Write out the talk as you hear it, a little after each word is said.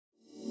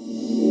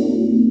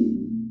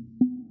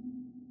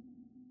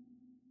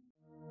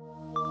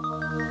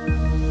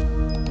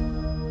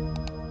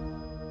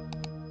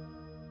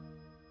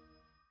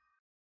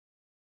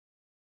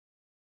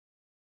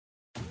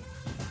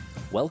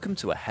Welcome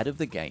to Ahead of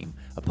the Game,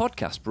 a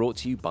podcast brought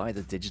to you by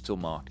the Digital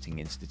Marketing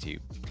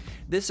Institute.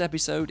 This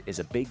episode is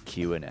a big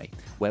Q&A,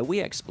 where we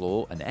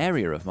explore an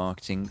area of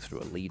marketing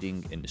through a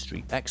leading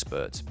industry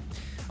expert.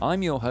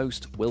 I'm your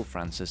host, Will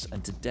Francis,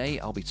 and today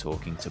I'll be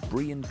talking to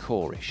Brian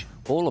Corish,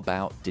 all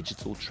about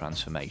digital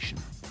transformation.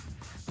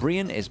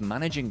 Brian is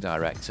Managing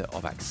Director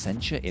of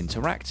Accenture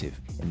Interactive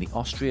in the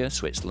Austria,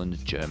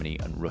 Switzerland, Germany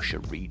and Russia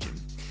region.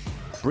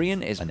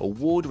 Brian is an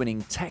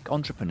award-winning tech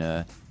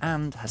entrepreneur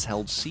and has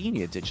held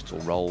senior digital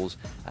roles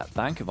at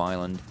Bank of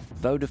Ireland,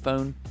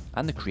 Vodafone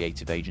and the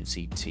creative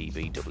agency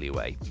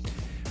TBWA.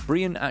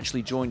 Brian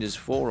actually joined us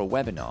for a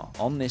webinar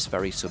on this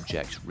very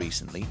subject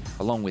recently,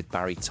 along with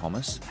Barry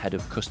Thomas, Head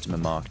of Customer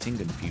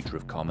Marketing and Future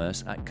of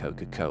Commerce at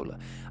Coca-Cola.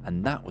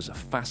 And that was a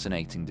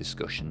fascinating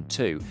discussion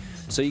too.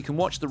 So you can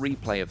watch the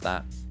replay of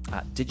that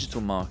at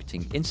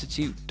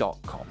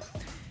digitalmarketinginstitute.com.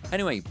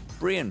 Anyway,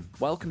 Brian,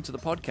 welcome to the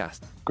podcast.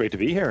 Great to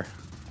be here.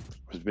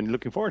 I've been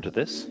looking forward to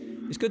this.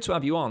 It's good to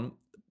have you on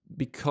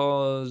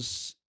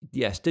because,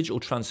 yes, digital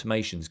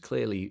transformation is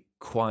clearly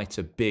quite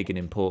a big and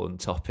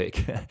important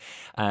topic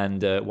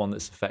and one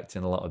that's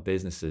affecting a lot of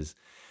businesses.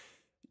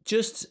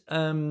 Just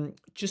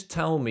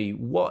tell me,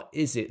 what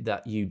is it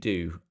that you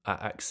do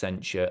at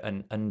Accenture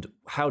and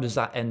how does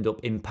that end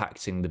up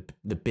impacting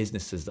the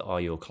businesses that are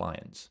your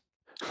clients?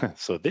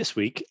 So this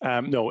week,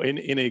 in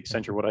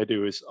Accenture, what I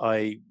do is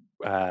I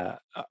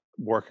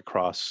work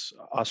across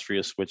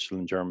Austria,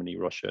 Switzerland, Germany,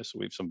 Russia. So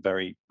we have some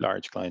very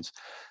large clients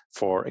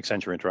for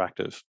Accenture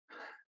Interactive.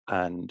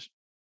 And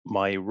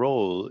my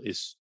role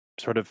is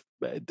sort of,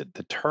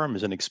 the term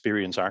is an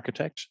experience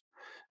architect.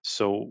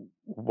 So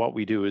what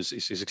we do is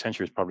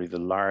Accenture is probably the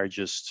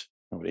largest,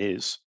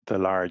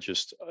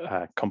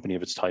 company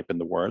of its type in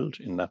the world,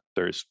 in that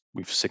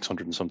we've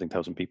 600 and something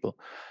thousand people.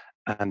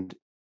 And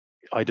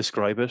I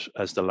describe it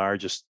as the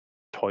largest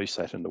toy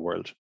set in the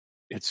world.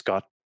 It's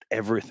got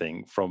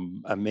everything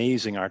from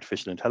amazing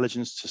artificial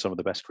intelligence to some of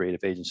the best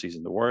creative agencies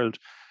in the world.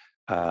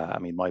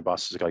 My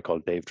boss is a guy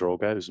called Dave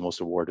Droga, who's the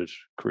most awarded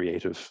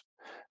creative,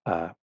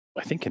 I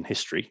think, in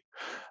history.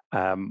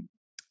 And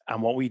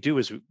what I do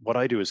is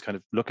kind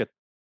of look at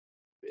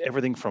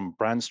everything from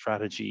brand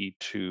strategy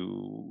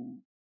to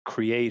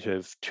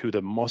creative to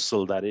the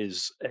muscle that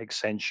is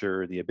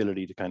Accenture, the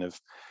ability to kind of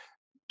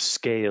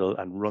scale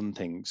and run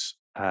things.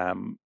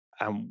 And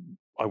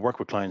I work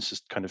with clients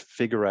to kind of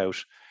figure out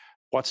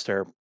what's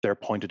their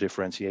point of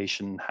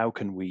differentiation, how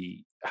can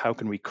we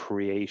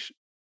create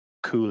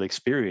cool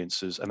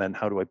experiences, and then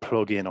how do I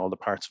plug in all the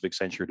parts of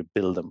Accenture to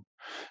build them.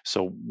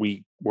 So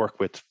we work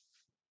with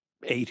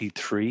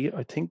 83,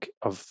 I think,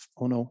 as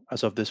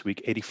of this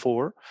week,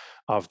 84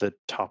 of the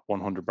top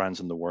 100 brands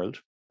in the world.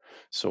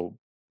 So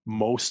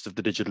most of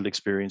the digital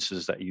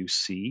experiences that you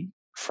see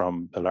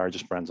from the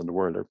largest brands in the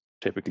world are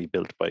typically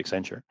built by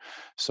Accenture.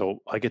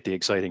 So I get the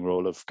exciting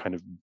role of kind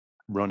of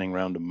running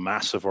around a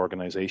massive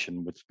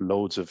organization with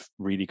loads of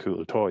really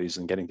cool toys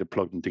and getting to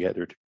plug them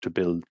together to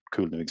build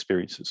cool new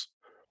experiences.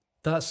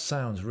 That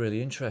sounds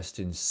really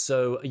interesting.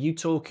 So are you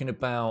talking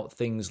about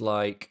things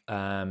like,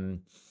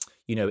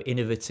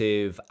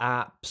 innovative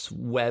apps,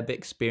 web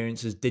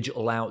experiences,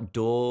 digital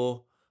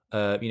outdoor,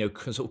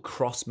 sort of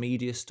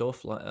cross-media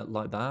stuff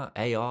like that,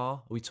 AR?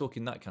 Are we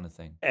talking that kind of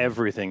thing?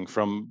 Everything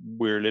from,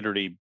 we're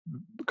literally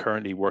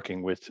currently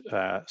working with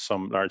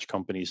some large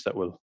companies that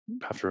will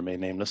have to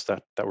remain nameless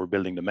that we're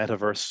building the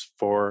metaverse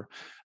for.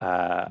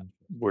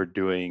 We're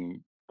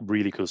doing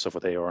really cool stuff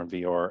with AR and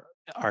VR.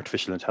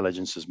 Artificial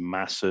intelligence is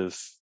massive,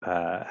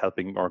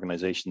 helping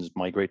organizations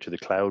migrate to the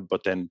cloud,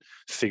 but then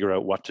figure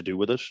out what to do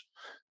with it.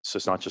 So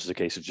it's not just a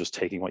case of just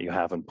taking what you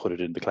have and put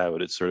it in the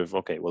cloud. It's sort of,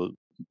 okay, well,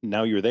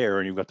 now you're there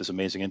and you've got this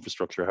amazing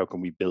infrastructure. How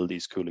can we build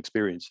these cool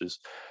experiences?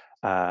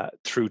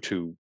 Through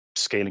to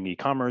scaling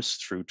e-commerce,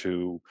 through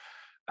to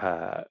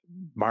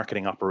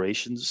marketing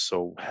operations.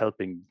 So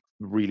helping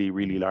really,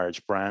 really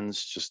large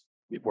brands, just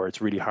where it's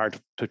really hard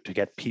to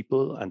get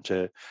people and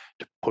to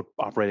put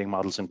operating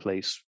models in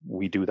place,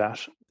 we do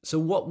that. So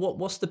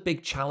what's the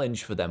big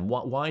challenge for them?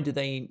 Why do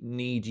they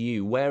need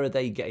you? Where are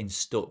they getting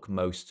stuck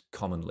most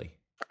commonly?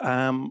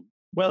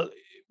 Well,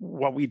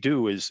 what we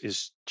do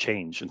is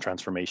change and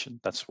transformation.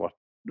 That's what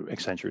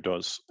Accenture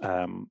does.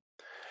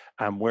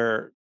 And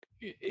where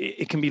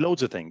it can be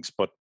loads of things,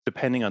 but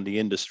depending on the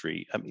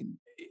industry,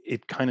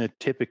 it kind of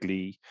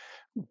typically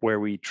where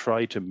we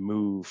try to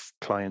move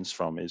clients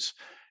from is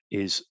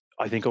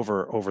I think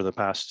over the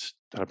past,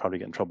 and I'll probably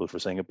get in trouble for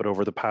saying it, but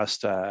over the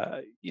past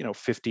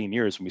 15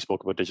 years, when we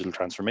spoke about digital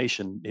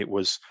transformation, it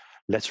was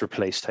let's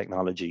replace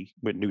technology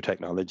with new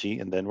technology,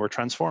 and then we're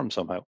transformed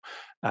somehow.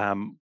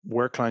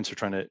 Where clients are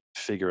trying to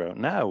figure out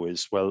now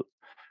is, well,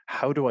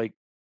 how do I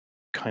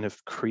kind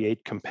of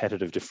create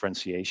competitive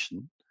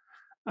differentiation?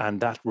 And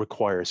that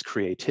requires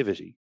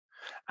creativity.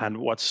 And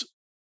what's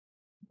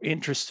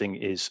interesting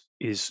is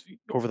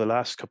over the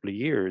last couple of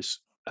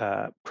years,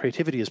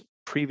 creativity has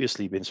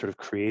previously been sort of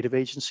creative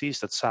agencies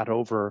that sat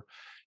over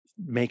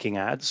making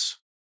ads,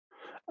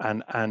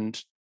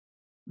 and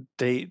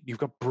you've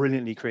got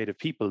brilliantly creative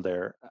people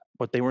there,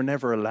 but they were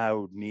never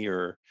allowed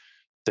near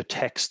the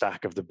tech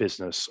stack of the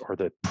business or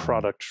the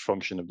product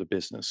function of the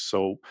business.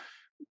 So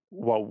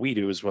what we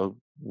do is, well,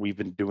 we've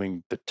been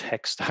doing the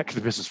tech stack of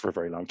the business for a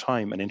very long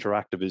time, and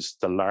Interactive is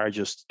the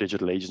largest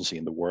digital agency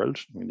in the world.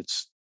 I mean,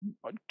 it's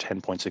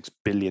 10.6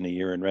 billion a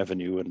year in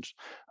revenue, and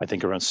I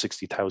think around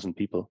 60,000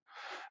 people.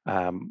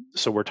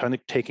 So we're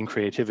taking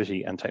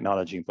creativity and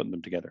technology and putting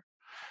them together,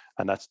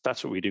 and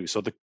that's what we do.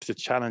 So the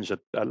challenge that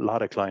a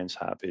lot of clients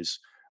have is,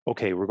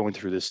 okay, we're going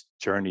through this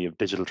journey of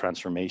digital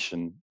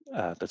transformation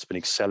that's been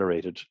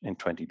accelerated in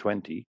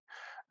 2020.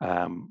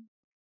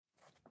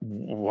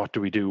 What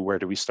do we do? Where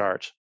do we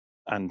start?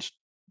 And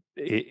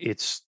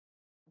it's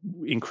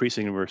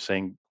increasingly we're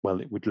saying, well,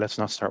 let's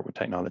not start with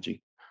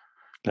technology.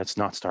 Let's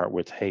not start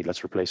with, hey,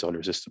 let's replace all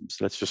your systems.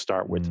 Let's just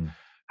start with,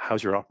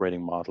 how's your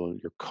operating model,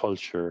 your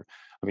culture?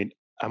 I mean,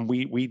 and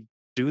we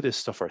do this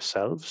stuff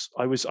ourselves.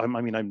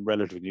 I'm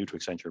relatively new to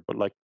Accenture, but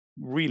like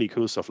really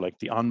cool stuff like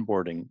the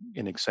onboarding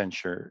in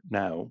Accenture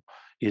now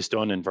is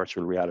done in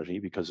virtual reality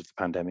because of the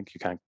pandemic. You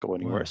can't go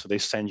anywhere. Wow. So they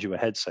send you a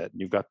headset and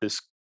you've got this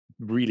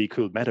really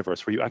cool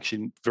metaverse where you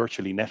actually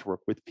virtually network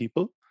with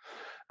people,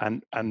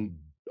 and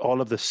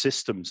all of the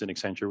systems in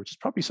Accenture, which is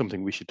probably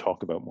something we should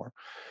talk about more,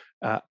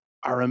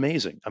 are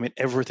amazing. I mean,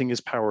 everything is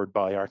powered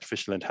by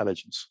artificial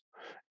intelligence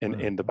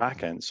in the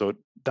back end. So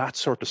that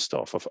sort of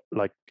stuff of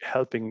like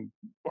helping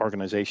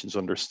organizations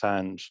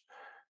understand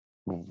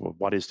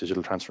what is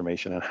digital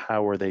transformation and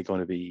how are they going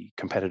to be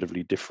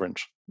competitively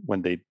different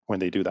when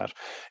they do that.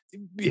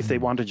 If they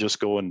want to just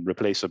go and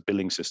replace a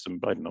billing system,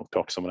 I don't know,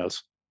 talk to someone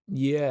else.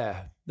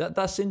 Yeah,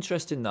 that's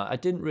interesting. That I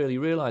didn't really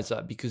realize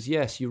that, because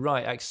yes, you're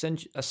right.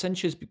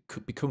 Accenture's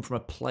become from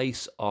a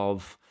place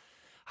of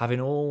having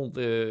all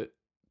the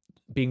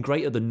being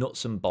great at the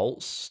nuts and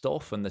bolts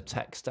stuff and the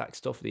tech stack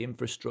stuff, the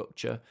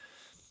infrastructure.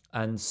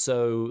 And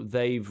so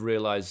they've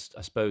realized,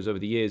 I suppose, over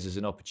the years as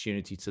an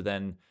opportunity to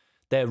then,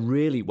 they're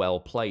really well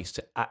placed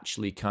to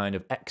actually kind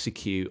of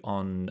execute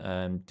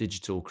on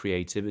digital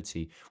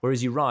creativity.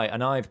 Whereas you're right,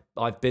 and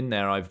I've been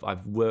there.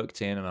 I've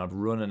worked in and I've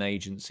run an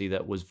agency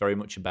that was very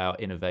much about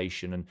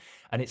innovation,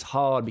 and it's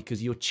hard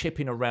because you're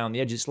chipping around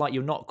the edges. It's like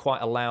you're not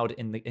quite allowed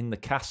in the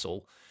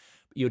castle.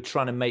 You're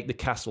trying to make the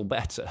castle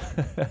better,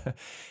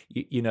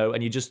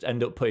 and you just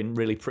end up putting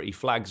really pretty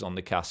flags on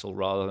the castle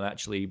rather than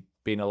actually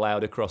being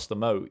allowed across the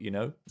moat.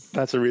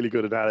 That's a really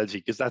good analogy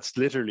because that's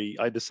literally,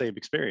 I had the same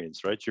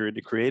experience, right? You're in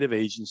a creative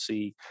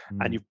agency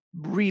and you've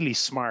really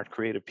smart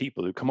creative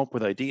people who come up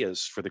with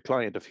ideas for the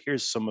client of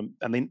here's some,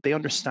 and they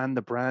understand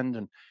the brand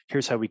and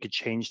here's how we could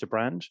change the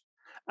brand.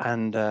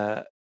 And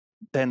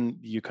then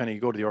you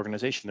go to the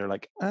organization, they're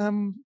like,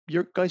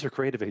 your guys are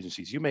creative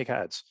agencies, you make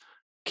ads.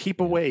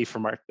 Keep away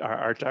from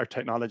our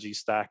technology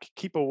stack.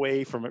 Keep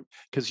away from it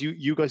because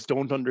you guys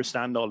don't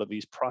understand all of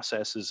these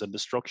processes and the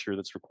structure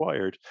that's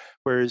required.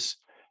 Whereas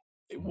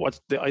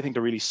I think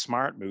the really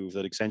smart move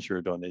that Accenture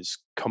have done is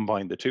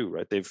combine the two,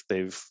 right?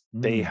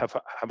 They have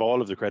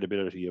all of the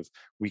credibility of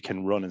we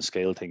can run and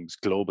scale things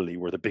globally.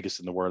 We're the biggest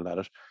in the world at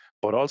it,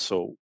 but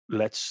also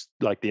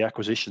like the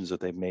acquisitions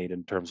that they've made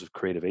in terms of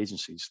creative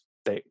agencies,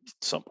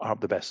 some are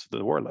the best in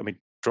the world. I mean,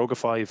 Droga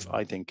 5,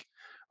 I think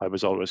I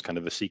was always kind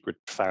of a secret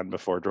fan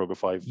before Droga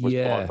 5 was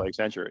bought by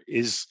Accenture,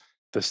 is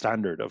the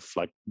standard of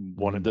like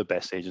one of the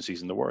best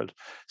agencies in the world.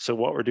 So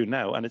what we're doing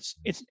now, and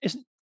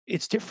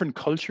it's different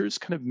cultures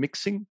kind of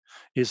mixing,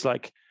 is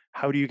like,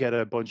 how do you get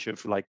a bunch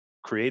of like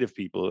creative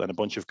people and a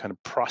bunch of kind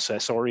of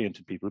process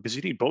oriented people, because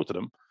you need both of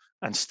them,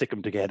 and stick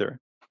them together,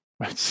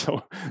 right?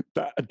 So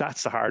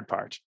that's the hard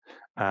part,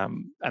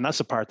 and that's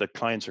the part that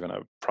clients are going to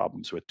have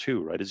problems with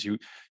too, right? Is you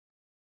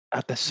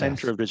at the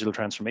center of digital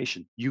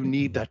transformation, you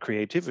need that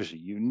creativity,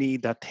 you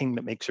need that thing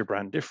that makes your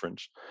brand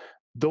different.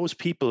 Those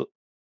people,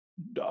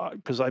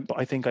 because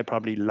I think I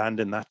probably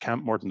land in that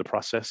camp more than the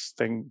process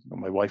thing.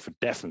 My wife would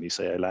definitely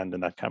say I land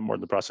in that camp more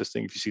than the process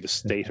thing if you see the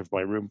state of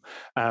my room.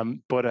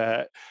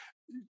 But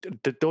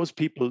those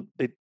people,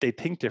 they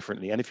think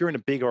differently. And if you're in a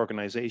big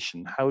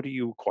organization, how do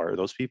you acquire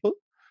those people?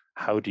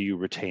 How do you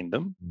retain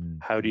them?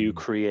 How do you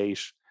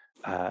create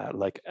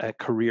like a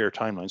career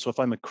timeline? So if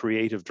I'm a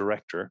creative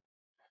director,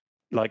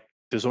 like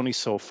there's only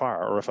so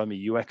far, or if I'm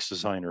a UX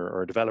designer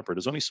or a developer,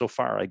 there's only so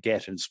far I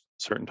get in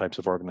certain types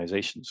of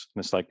organizations.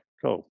 And it's like,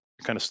 oh,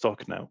 you're kind of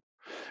stuck now.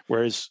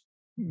 Whereas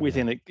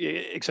within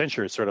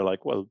Accenture, it's sort of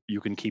like, well,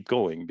 you can keep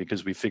going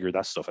because we figured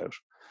that stuff out.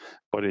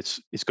 But it's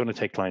going to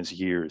take clients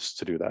years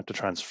to do that, to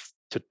kind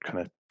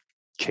of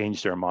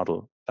change their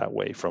model that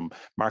way. From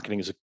marketing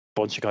is a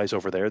bunch of guys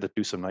over there that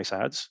do some nice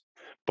ads,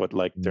 but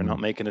like they're not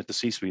making it to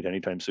C-suite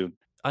anytime soon.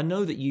 I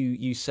know that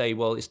you say,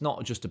 well, it's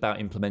not just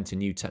about implementing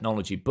new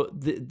technology, but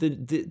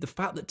the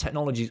fact that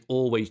technology is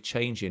always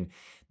changing,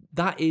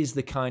 that is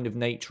the kind of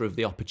nature of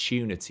the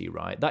opportunity,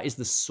 right? That is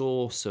the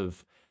source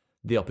of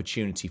the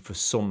opportunity for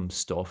some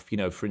stuff.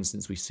 For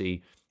instance, we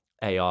see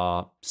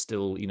AR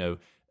still,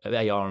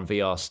 AR and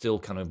VR still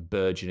kind of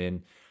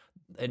burgeoning,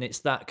 and it's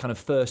that kind of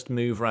first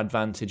mover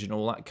advantage and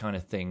all that kind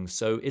of thing.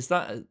 So is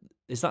that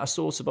a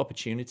source of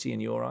opportunity in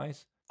your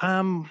eyes?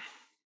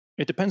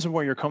 It depends on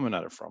where you're coming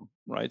at it from,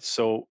 right?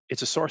 So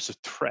it's a source of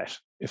threat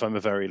if I'm a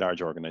very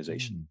large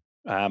organization.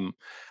 And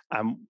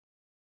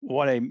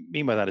what I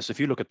mean by that is if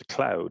you look at the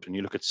cloud and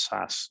you look at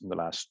SaaS in the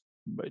last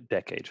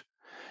decade,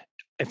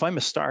 if I'm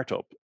a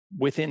startup,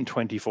 within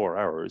 24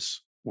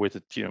 hours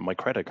with my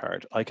credit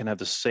card, I can have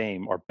the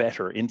same or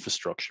better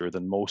infrastructure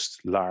than most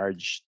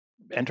large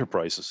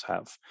enterprises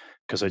have,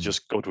 because I Mm.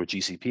 just go to a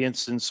GCP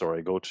instance or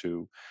I go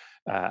to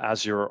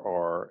Azure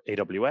or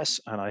AWS,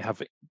 and I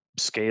have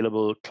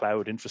scalable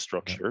cloud Yeah.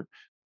 infrastructure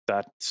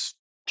that's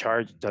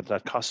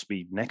that costs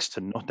me next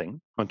to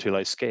nothing until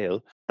I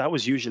scale. That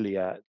was usually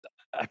a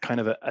kind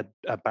of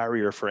a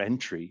barrier for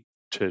entry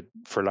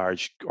for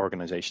large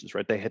organizations,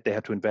 right? They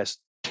had to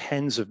invest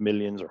tens of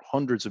millions or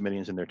hundreds of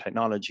millions in their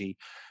technology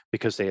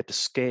because they had to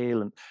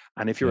scale.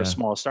 And if you're a Yeah.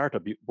 small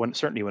startup,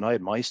 certainly when I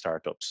had my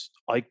startups,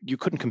 you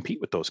couldn't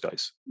compete with those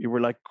guys. You were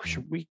like,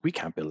 Mm. we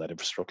can't build that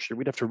infrastructure.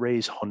 We'd have to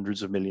raise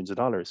hundreds of millions of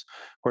dollars.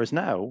 Whereas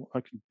now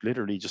I can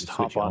literally You just switch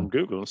hop it on on.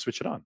 Google and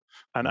switch it on.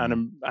 And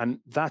Mm. and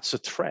that's a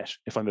threat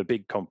if I'm a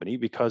big company,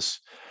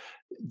 because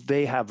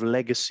they have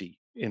legacy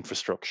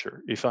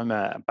infrastructure. If I'm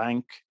a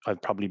bank,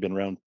 I've probably been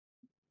around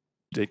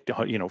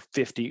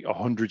 50,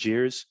 100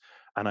 years,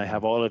 and I Mm.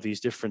 have all of these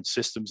different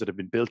systems that have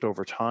been built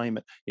over time.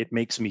 It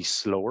makes me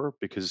slower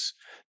because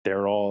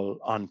they're all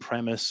on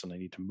premise and I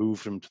need to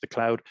move them to the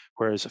cloud.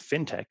 Whereas a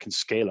fintech can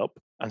scale up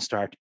and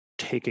start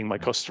taking my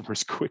Yeah.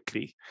 customers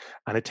quickly,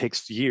 and it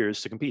takes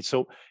years to compete.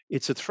 So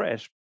it's a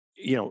threat.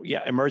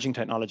 Yeah, emerging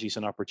technology is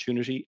an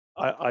opportunity.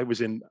 I was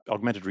in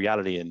augmented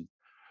reality in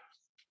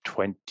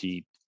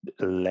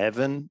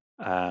 2011,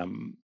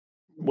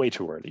 way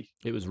too early.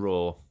 It was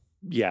raw.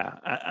 Yeah,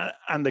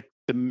 and the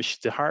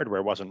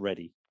hardware wasn't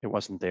ready. It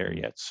wasn't there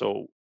Mm. yet.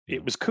 So Yeah.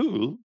 it was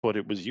cool, but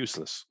it was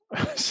useless.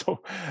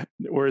 So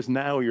whereas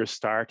now you're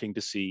starting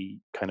to see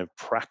kind of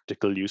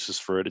practical uses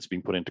for it. It's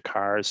being put into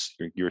cars.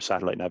 Your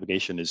satellite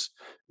navigation is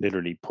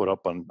literally put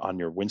up on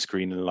your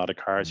windscreen in a lot of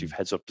cars. You've Mm.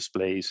 heads up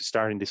displays.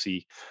 Starting to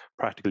see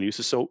practical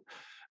uses. So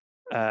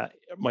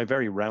my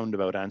very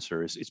roundabout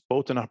answer is it's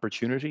both an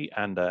opportunity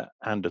and a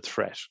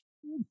threat.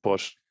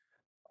 But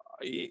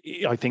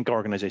I think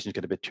organizations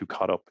get a bit too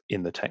caught up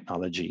in the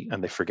technology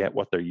and they forget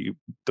what the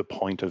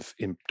point of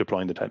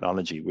deploying the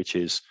technology, which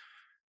is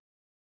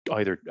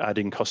either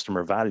adding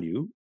customer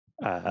value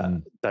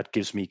Mm. that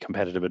gives me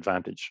competitive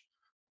advantage,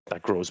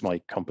 that grows my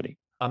company.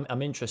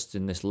 I'm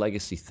interested in this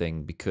legacy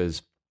thing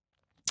because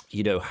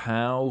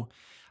how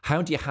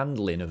do you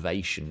handle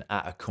innovation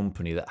at a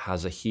company that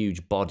has a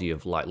huge body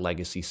of like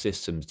legacy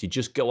systems? Do you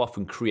just go off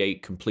and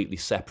create completely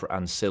separate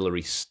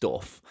ancillary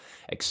stuff,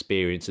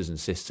 experiences and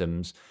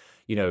systems,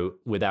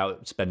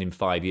 without spending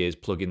 5 years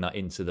plugging that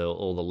into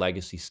all the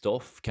legacy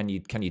stuff? Can you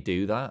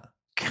do that?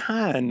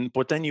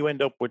 But then you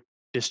end up with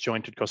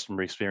disjointed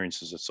customer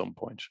experiences at some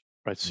point,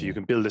 right? So you Yeah.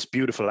 can build this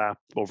beautiful app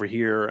over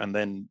here, and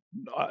then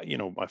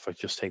if I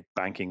just take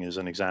banking as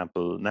an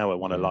example, now I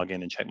want to Yeah. log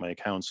in and check my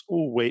accounts.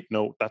 Oh wait,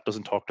 no, that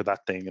doesn't talk to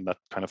that thing, and that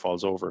kind of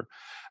falls over.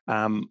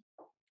 Um,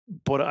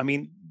 but I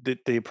mean,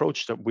 the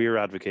approach that we're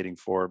advocating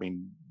for, I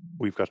mean,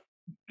 we've got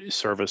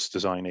service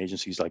design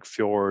agencies like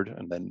Fjord,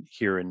 and then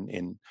here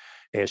in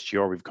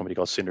ASGR, we have a company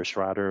called Cinder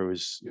Schrader,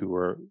 who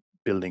are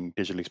building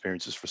digital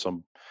experiences for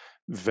some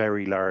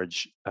very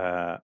large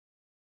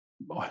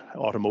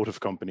automotive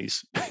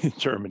companies in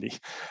Germany.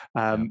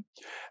 Yeah. Um,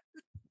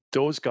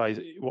 those guys,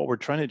 what we're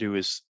trying to do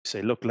is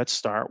say, look, let's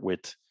start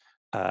with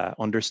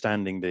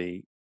understanding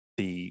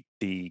the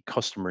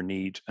customer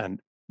need and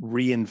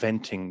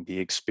reinventing the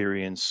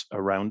experience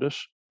around it,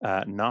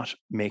 not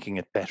making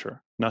it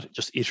better, not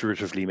just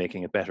iteratively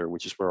making it better,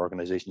 which is where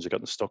organizations have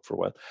gotten stuck for a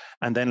while.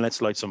 And then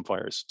let's light some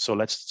fires. So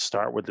let's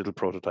start with little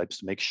prototypes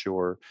to make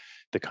sure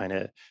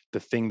the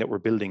thing that we're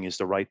building is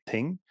the right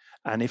thing.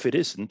 And if it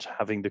isn't,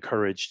 having the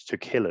courage to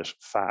kill it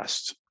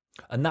fast.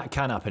 And that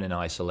can happen in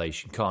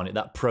isolation, can't it?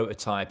 That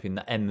prototyping,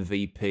 that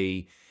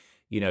MVP,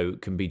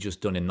 can be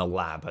just done in the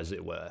lab, as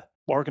it were.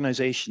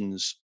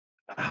 Organizations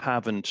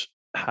haven't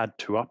had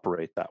to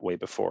operate that way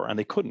before, and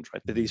they couldn't,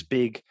 right? They're these Mm.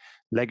 big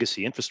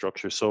legacy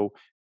infrastructures. So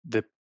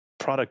the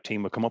product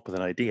team will come up with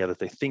an idea that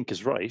they think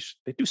is right.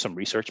 They do some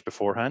research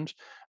beforehand,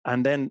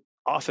 and then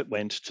off it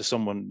went to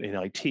someone in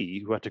IT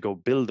who had to go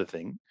build the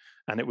thing.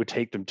 And it would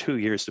take them 2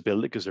 years to build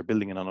it because they're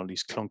building it on all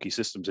these clunky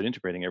systems and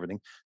integrating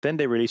everything. Then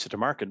they release it to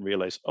market and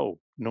realize, oh,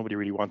 nobody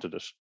really wanted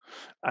it.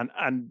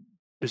 And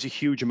there's a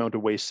huge amount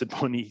of wasted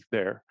money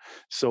there.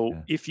 So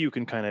Yeah. if you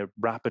can kind of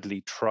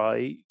rapidly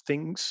try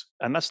things,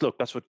 and that's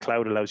what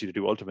cloud allows you to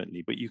do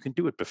ultimately, but you can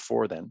do it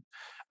before then,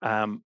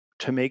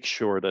 to make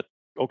sure that,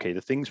 okay,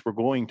 the things we're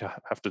going to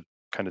have to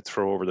kind of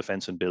throw over the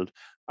fence and build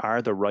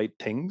are the right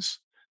things.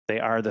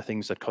 They are the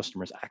things that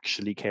customers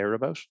actually care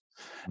about.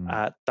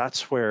 Mm.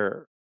 That's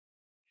where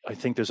I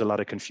think there's a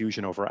lot of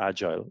confusion over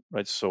agile,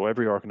 right? So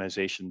every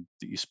organization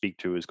that you speak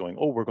to is going,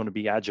 "Oh, we're going to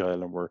be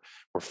agile, and we're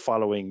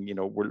following.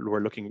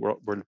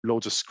 We're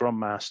loads of Scrum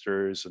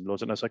masters and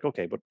loads." And I was like,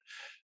 "Okay, but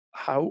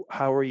how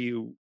are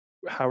you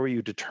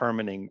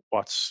determining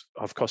what's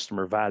of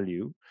customer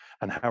value,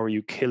 and how are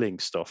you killing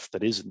stuff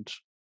that isn't?"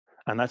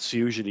 And that's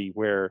usually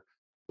where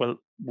well,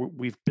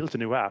 we've built a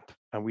new app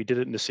and we did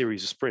it in a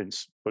series of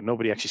sprints, but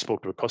nobody actually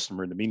spoke to a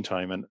customer in the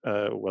meantime, and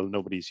well,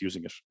 nobody's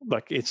using it.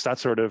 Like, it's that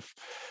sort of.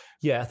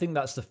 Yeah, I think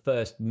that's the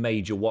first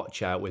major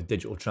watch out with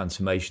digital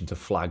transformation to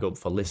flag up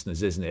for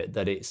listeners, isn't it?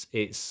 That it's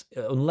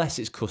unless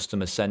it's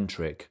customer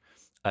centric,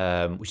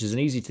 which is an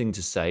easy thing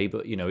to say,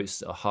 but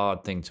it's a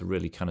hard thing to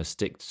really kind of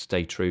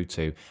stay true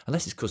to.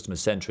 Unless it's customer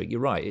centric, you're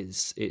right.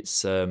 It's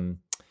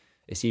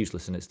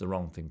useless and it's the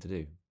wrong thing to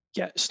do.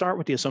 Yeah, start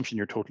with the assumption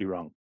you're totally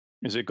wrong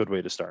is a good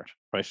way to start,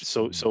 right?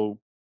 So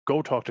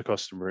go talk to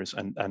customers,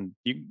 and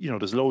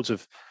there's loads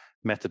of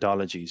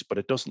methodologies, but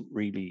it doesn't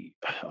really.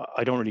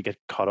 I don't really get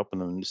caught up in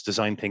them. It's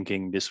design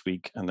thinking this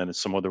week, and then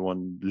it's some other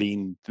one,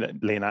 lean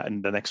out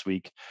in the next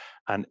week,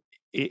 and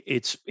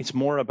it's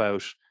more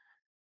about,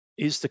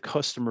 is the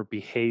customer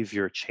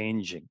behavior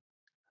changing?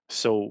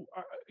 So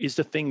is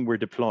the thing we're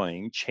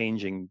deploying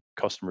changing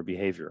customer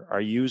behavior?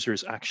 Are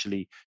users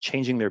actually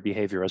changing their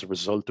behavior as a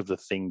result of the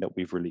thing that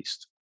we've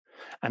released?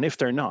 And if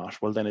they're not,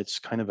 well, then it's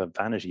kind of a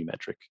vanity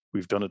metric.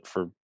 We've done it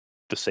for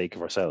the sake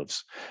of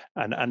ourselves.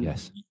 And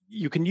Yes.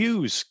 you can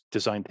use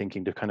design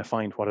thinking to kind of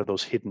find what are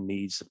those hidden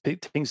needs,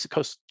 things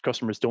that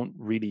customers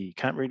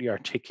can't really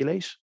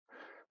articulate,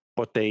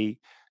 but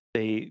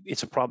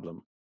it's a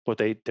problem. But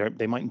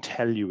they mightn't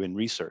tell you in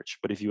research.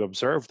 But if you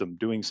observe them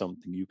doing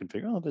something, you can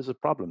figure, oh, there's a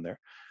problem there.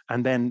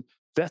 And then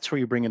that's where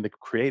you bring in the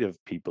creative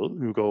people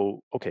who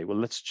go, okay, well,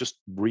 let's just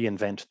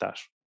reinvent that,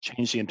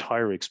 change the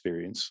entire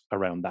experience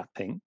around that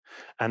thing.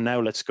 And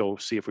now let's go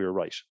see if we were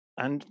right.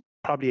 And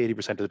probably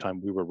 80% of the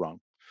time we were wrong.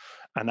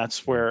 And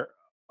that's Yeah. where,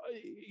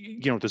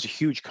 there's a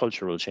huge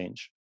cultural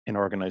change in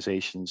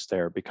organizations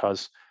there,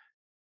 because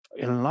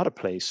in a lot of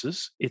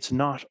places, it's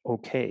not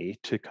okay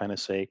to kind of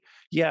say,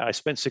 yeah, I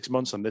spent 6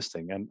 months on this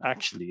thing, and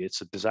actually it's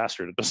a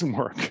disaster. It doesn't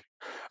work.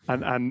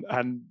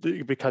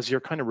 Because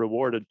you're kind of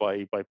rewarded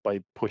by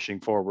pushing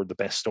forward the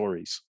best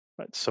stories.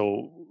 Right?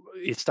 So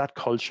it's that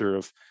culture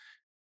of,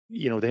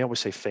 they always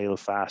say fail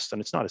fast,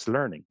 and it's not, it's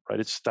learning, right?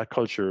 It's that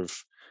culture of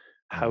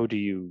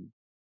Mm.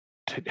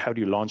 how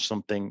do you launch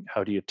something?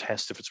 How do you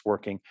test if it's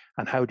working?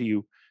 And how do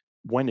you,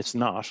 when it's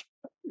not,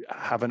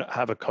 have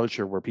a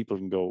culture where people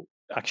can go,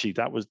 actually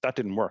that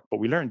didn't work, but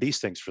we learned these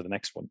things for the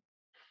next one.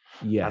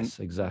 and Yes,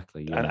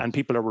 exactly. Yeah. and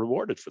people are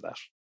rewarded for that.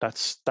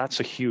 That's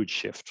a huge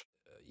shift.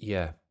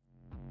 Yeah.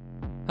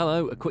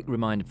 Hello, a quick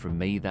reminder from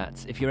me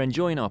that if you're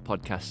enjoying our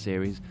podcast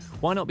series,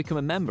 why not become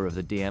a member of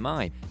the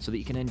DMI so that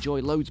you can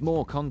enjoy loads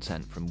more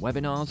content, from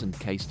webinars and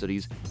case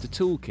studies to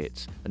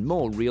toolkits and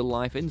more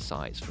real-life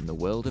insights from the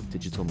world of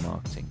digital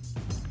marketing.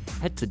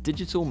 Head to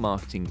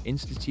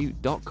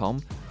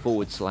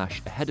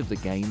digitalmarketinginstitute.com/ahead of the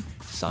game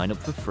to sign up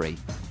for free.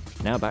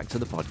 Now back to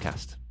the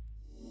podcast.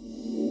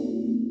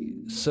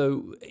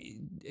 So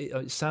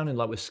it's sounding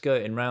like we're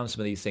skirting around some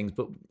of these things,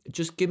 but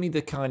just give me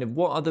the kind of,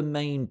 what are the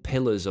main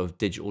pillars of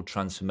digital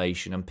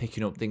transformation? I'm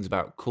picking up things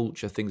about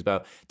culture, things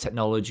about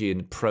technology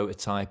and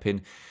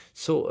prototyping,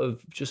 sort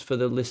of just for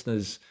the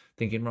listeners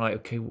thinking, right,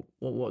 okay,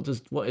 what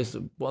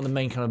are the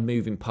main kind of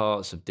moving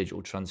parts of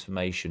digital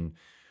transformation?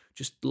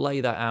 Just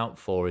lay that out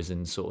for us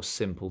in sort of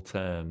simple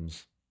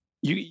terms.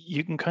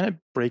 You can kind of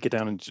break it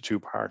down into two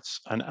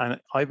parts, and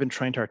I've been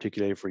trying to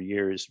articulate it for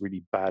years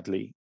really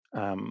badly.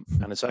 And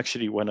it's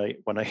actually when I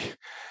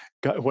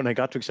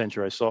got to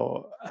Accenture, I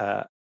saw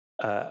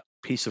a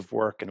piece of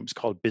work, and it was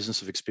called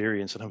Business of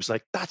Experience, and I was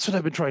like, that's what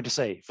I've been trying to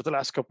say for the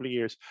last couple of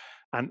years.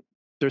 And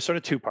there's sort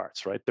of two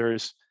parts, right?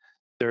 There's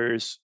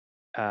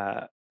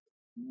uh,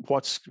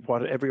 what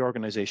every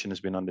organization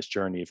has been on this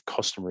journey of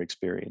customer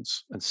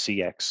experience and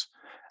CX,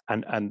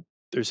 and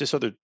there's this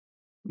other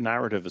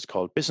narrative is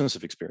called business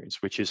of experience,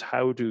 which is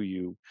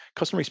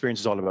customer experience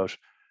is all about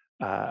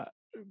uh,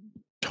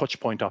 touch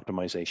point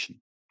optimization,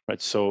 right?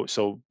 So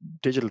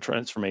digital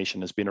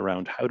transformation has been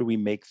around, how do we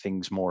make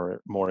things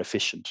more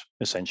efficient,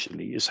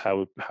 essentially, is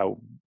how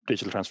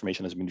digital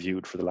transformation has been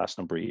viewed for the last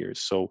number of years.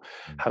 So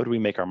how do we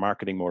make our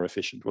marketing more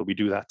efficient? Well, we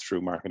do that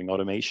through marketing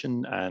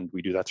automation, and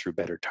we do that through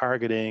better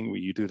targeting.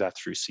 We do that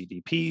through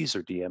CDPs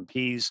or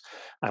DMPs,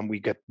 and we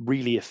get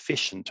really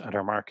efficient at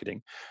our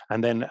marketing.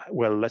 And then,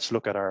 well, let's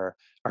look at our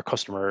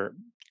customer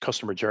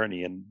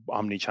journey and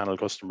omni-channel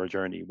customer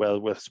journey.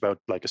 Well, it's about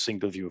like a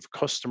single view of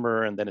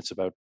customer, and then it's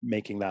about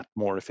making that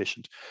more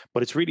efficient.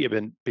 But it's really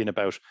been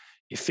about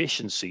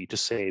efficiency to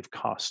save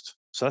cost.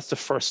 So that's the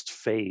first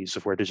phase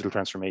of where digital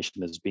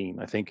transformation has been.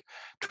 I think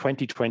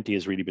 2020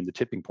 has really been the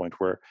tipping point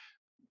where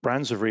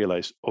brands have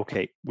realized,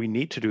 okay, we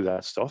need to do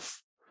that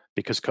stuff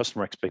because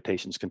customer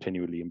expectations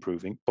continually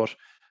improving, but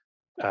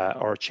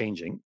or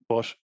changing,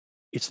 but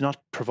it's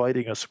not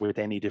providing us with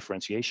any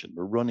differentiation.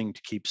 We're running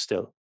to keep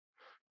still.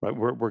 Right,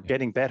 we're Yeah.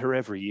 getting better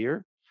every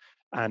year,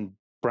 and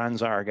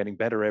brands are getting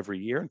better every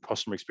year, and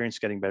customer experience is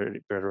getting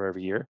better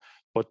every year.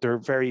 But there are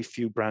very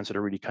few brands that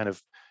are really kind of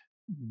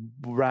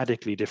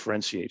radically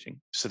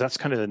differentiating. So that's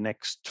kind of the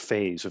next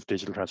phase of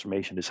digital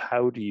transformation: is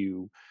how do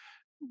you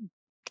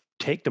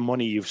take the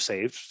money you've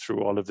saved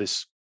through all of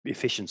this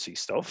efficiency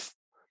stuff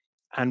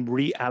and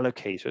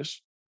reallocate it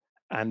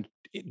and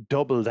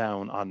double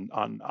down on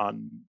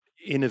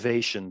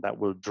innovation that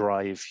will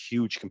drive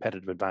huge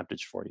competitive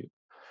advantage for you.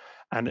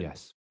 And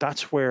Yes.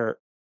 that's where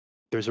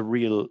there's a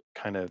real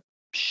kind of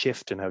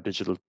shift in how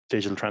digital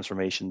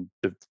transformation,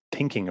 the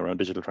thinking around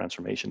digital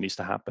transformation needs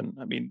to happen.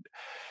 I mean,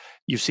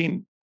 you've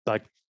seen,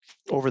 like,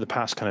 over the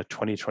past kind of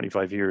 20,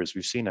 25 years,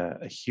 we've seen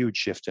a huge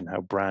shift in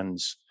how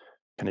brands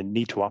kind of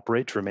need to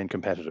operate to remain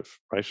competitive,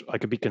 right? I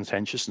could be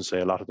contentious and say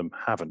a lot of them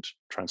haven't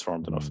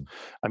transformed enough. Mm.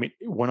 I mean,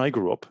 when I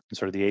grew up in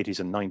sort of the 80s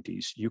and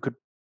 90s, you could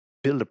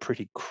build a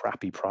pretty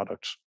crappy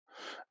product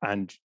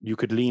and you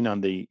could lean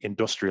on the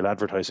industrial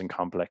advertising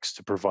complex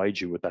to provide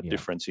you with that Yeah.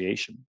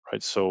 differentiation,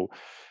 right? So,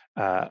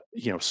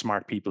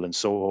 smart people in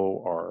Soho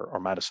or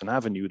Madison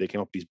Avenue, they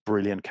came up with these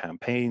brilliant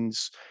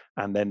campaigns,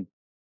 and then,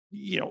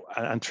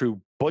 and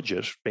through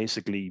budget,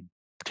 basically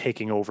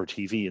taking over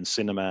TV and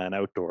cinema and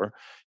outdoor,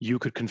 you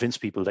could convince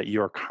people that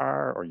your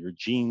car or your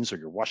jeans or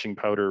your washing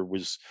powder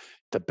was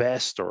the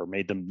best or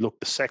made them look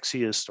the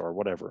sexiest or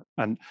whatever.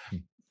 And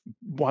Mm.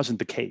 wasn't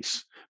the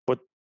case. But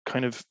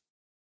kind of,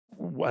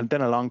 and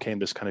then along came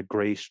this kind of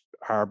great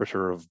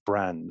arbiter of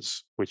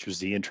brands, which was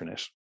the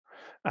internet.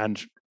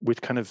 And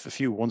with kind of a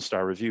few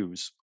one-star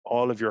reviews,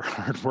 all of your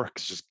hard work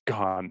is just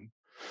gone.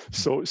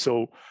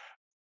 So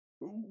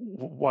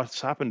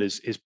what's happened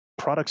is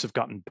products have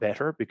gotten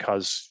better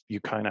because you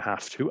kind of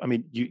have to. I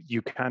mean,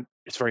 you can't.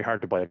 It's very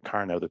hard to buy a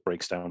car now that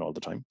breaks down all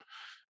the time.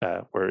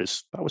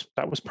 Whereas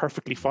that was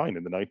perfectly fine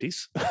in the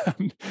 90s.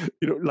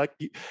 Like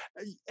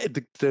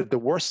the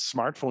worst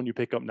smartphone you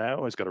pick up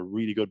now has got a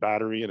really good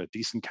battery and a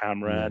decent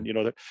camera, Yeah.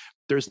 and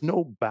there's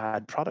no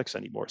bad products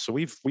anymore. So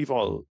we've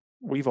all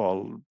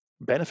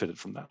benefited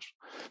from that.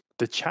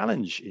 The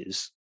challenge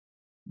is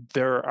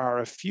there are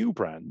a few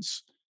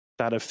brands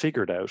that have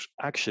figured out,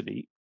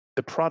 actually,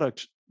 the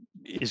product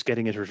is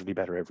getting iteratively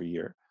better every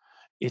year.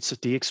 It's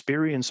the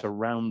experience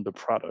around the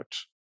product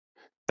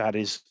that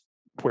is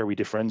where we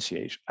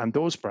differentiate. And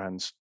those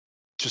brands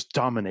just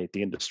dominate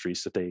the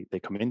industries that they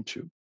come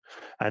into.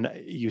 And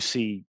you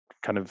see,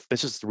 kind of,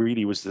 this is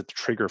really was the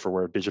trigger for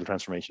where digital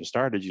transformation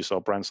started. You saw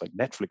brands like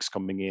Netflix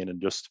coming in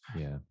and just,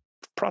 Yeah.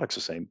 products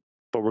the same,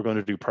 but we're going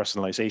to do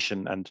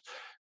personalization and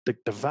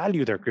the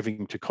value they're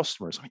giving to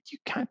customers. I mean, you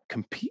can't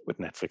compete with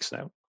Netflix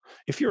now.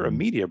 If you're a Mm.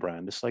 media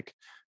brand, it's like,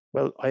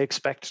 well, I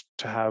expect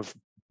to have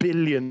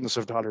billions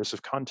of dollars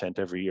of content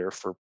every year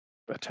for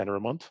a tenner a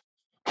month.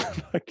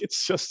 Like,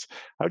 it's just,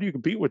 how do you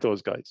compete with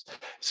those guys?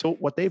 So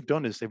what they've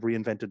done is they've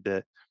reinvented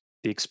the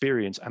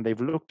experience, and they've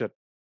looked at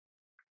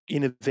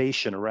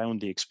innovation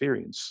around the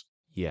experience.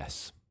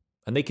 Yes.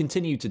 And they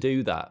continue to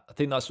do that. I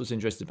think that's what's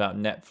interesting about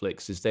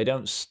Netflix is they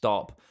don't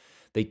stop.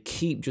 They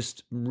keep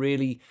just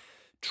really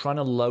trying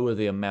to lower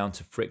the amount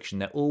of friction.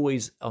 They're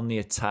always on the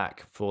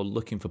attack for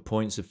looking for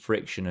points of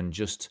friction and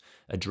just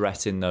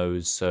addressing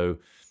those. So,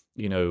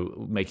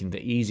 making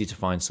it easy to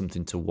find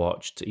something to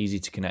watch, easy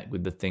to connect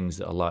with the things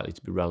that are likely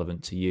to be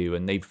relevant to you.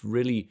 And they've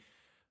really,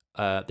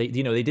 they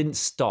didn't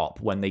stop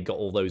when they got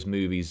all those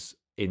movies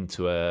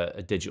into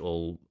a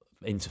digital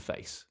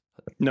interface.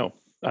 No,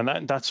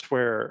 and that's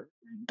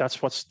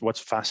what's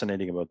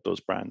fascinating about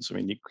those brands. I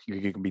mean,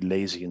 you can be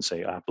lazy and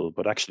say Apple,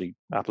 but actually,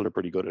 Apple are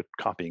pretty good at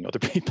copying other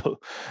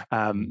people.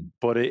 Mm.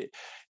 But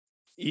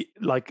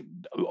like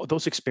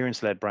those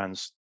experience-led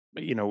brands,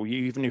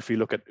 even if you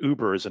look at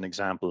Uber as an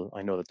example,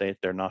 I know that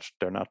they're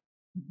not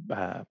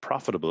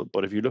profitable,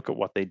 but if you look at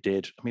what they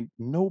did, I mean,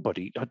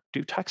 nobody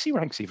do taxi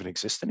ranks even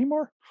exist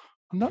anymore?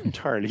 I'm not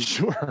entirely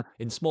sure.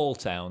 In small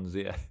towns,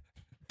 yeah.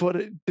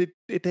 But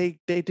they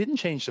didn't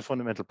change the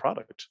fundamental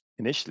product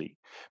initially,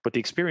 but the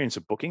experience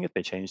of booking it,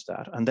 they changed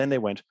that, and then they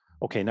went,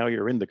 okay, now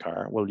you're in the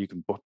car. Well, you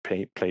can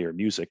play your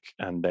music,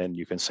 and then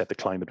you can set the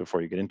climate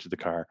before you get into the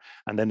car.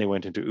 And then they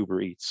went into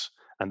Uber Eats,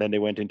 and then they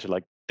went into,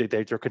 like,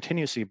 they're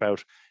continuously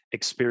about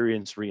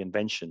experience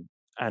reinvention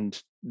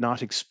and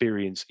not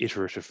experience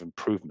iterative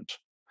improvement.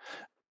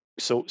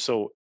 So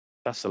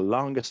that's the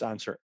longest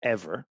answer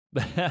ever.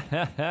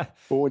 But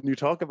when you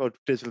talk about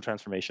digital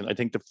transformation, I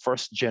think the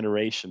first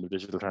generation of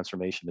digital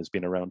transformation has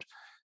been around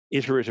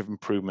iterative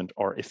improvement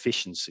or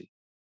efficiency.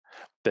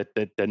 That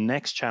the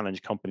next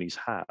challenge companies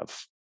have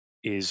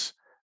is,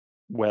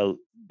 well,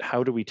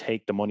 how do we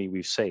take the money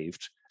we've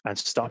saved and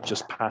stop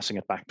just passing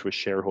it back to a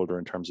shareholder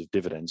in terms of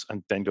dividends,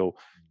 and then go,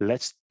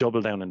 let's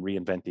double down and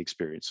reinvent the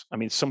experience. I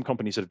mean, some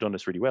companies that have done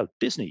this really well.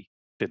 Disney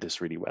did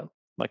this really well.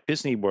 Like,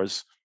 Disney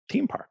was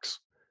theme parks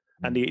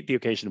and Mm. the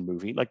occasional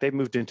movie. Like, they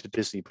moved into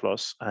Disney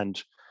Plus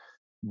and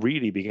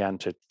really began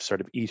to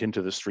sort of eat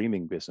into the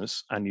streaming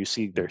business, and you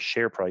see Yeah. their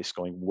share price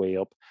going way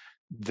up.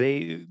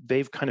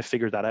 They've kind of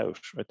figured that out,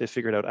 right? They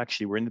figured out,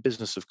 actually, we're in the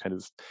business of kind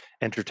of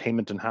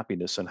entertainment and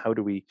happiness, and how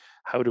do we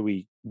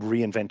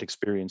reinvent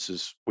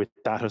experiences with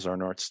that as our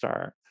North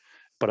Star?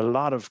 But a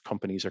lot of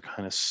companies are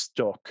kind of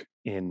stuck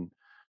in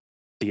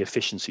the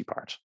efficiency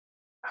part.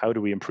 How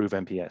do we improve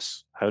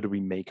NPS? How do we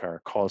make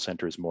our call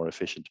centers more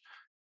efficient?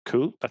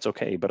 Cool, that's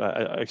okay. But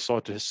I saw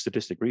a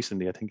statistic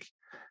recently, I think,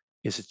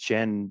 is it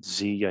Gen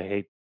Z? I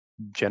hate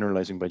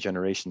generalizing by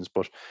generations,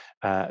 but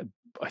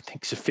I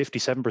think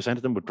 57%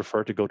 of them would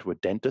prefer to go to a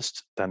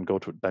dentist than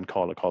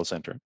call a call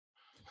center.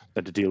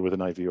 than to deal with an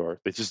IVR.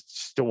 They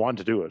just don't want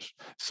to do it.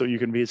 So you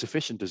can be as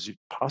efficient as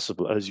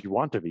possible as you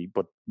want to be,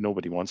 but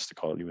nobody wants to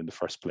call you in the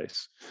first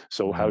place.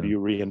 So how do No. you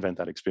reinvent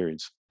that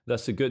experience?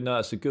 That's a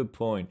good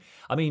point.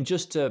 I mean,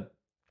 just to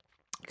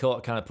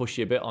kind of push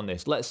you a bit on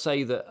this, let's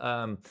say that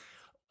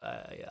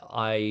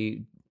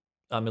I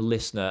I'm a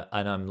listener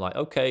and I'm like,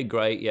 okay,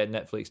 great, yeah,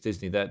 Netflix,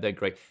 Disney, they're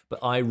great, but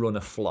I run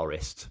a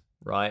florist,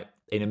 right,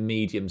 in a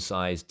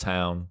medium-sized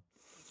town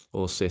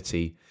or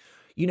city.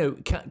 You know,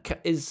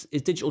 is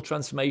digital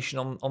transformation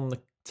on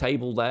the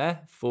table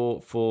there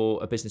for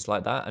a business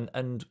like that?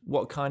 And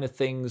what kind of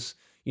things,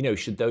 you know,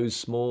 should those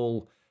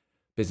small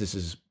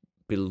businesses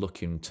be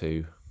looking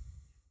to?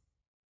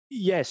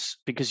 Yes,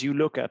 because you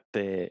look at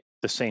the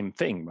same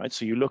thing, right?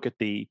 So you look at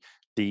the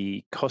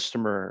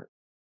customer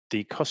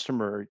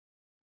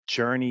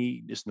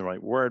journey isn't the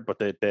right word, but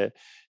the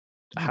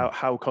Hmm.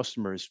 how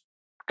customers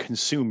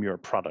consume your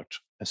product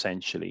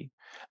essentially,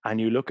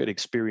 and you look at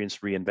experience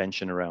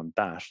reinvention around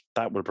that.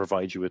 That will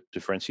provide you with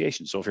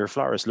differentiation. So if you're a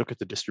florist, look at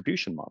the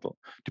distribution model.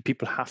 Do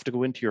people have to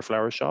go into your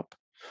flower shop,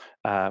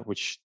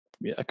 which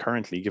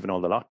currently, given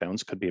all the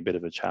lockdowns, could be a bit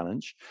of a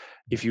challenge?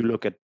 If you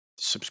look at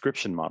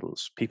subscription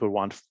models, people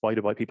want, why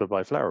do people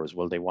buy flowers?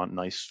 Well, they want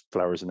nice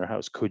flowers in their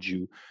house. Could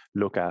you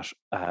look at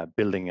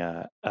building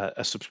a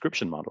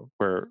subscription model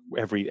where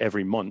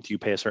every month you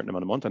pay a certain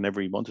amount a month, and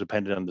every month,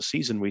 depending on the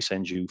season, we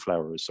send you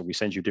flowers. So we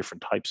send you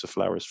different types of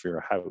flowers for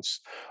your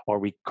house, or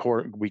we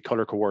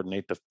color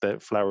coordinate the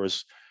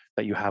flowers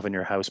that you have in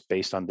your house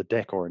based on the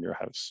decor in your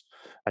house.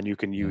 And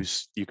Yeah.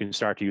 you can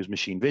start to use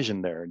machine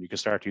vision there, and you can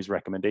start to use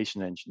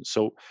recommendation engines.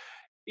 So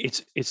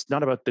it's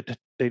not about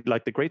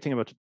like the great thing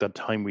about the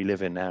time we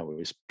live in now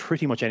is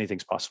pretty much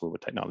anything's possible with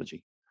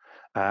technology.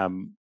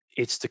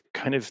 It's the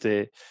kind of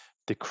the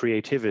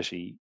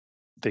creativity,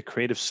 the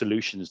creative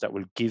solutions that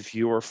will give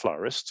your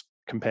florist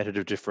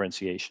competitive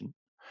differentiation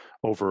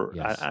over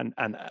Yes.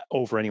 and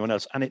over anyone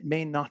else. And it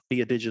may not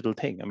be a digital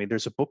thing. I mean,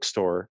 there's a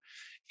bookstore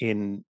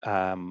in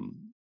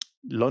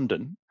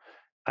London,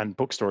 and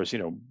bookstores, you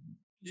know,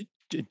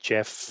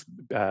 Jeff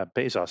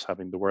Bezos,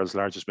 having the world's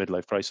largest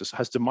midlife crisis,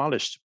 has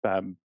demolished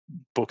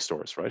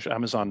bookstores. Right?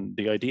 Amazon.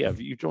 The idea of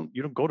you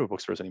don't go to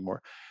bookstores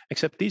anymore,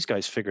 except these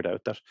guys figured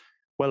out that,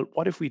 well,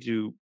 what if we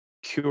do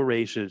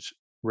curated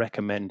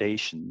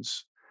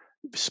recommendations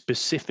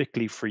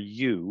specifically for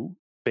you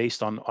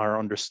based on our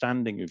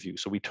understanding of you?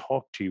 So we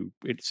talk to you.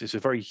 It's a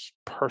very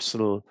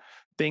personal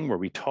thing where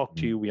we talk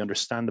to Mm. you. We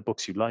understand the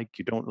books you like,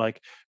 you don't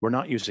like. We're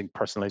not using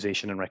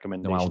personalization and No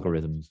recommendation.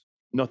 algorithms.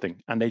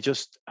 Nothing.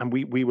 And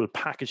we will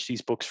package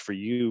these books for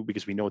you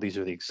because we know these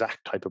are the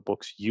exact type of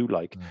books you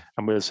like, Mm.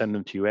 and we'll send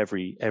them to you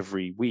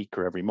every week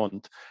or every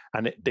month.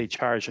 And they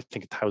charge, I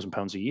think,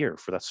 £1,000 a year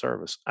for that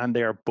service, and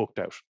they are booked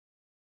out.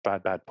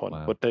 Bad pun,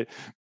 Wow. but they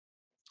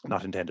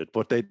not intended.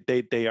 But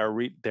they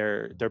are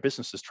their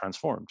business is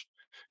transformed,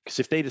 because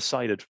if they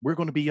decided we're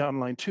going to be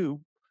online too,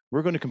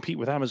 we're going to compete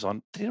with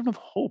Amazon, they don't have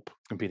hope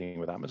competing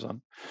with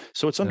Amazon.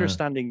 So it's No.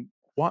 understanding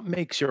what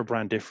makes your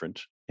brand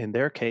different. In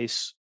their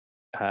case,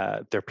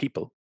 their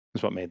people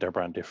is what made their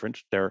brand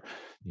different.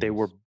 They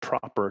were Yes.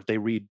 proper. They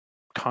read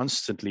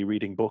constantly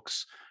reading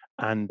books,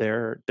 and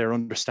their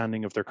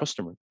understanding of their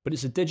customer. But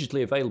it's a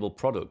digitally available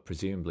product,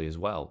 presumably as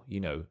well.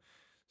 You know,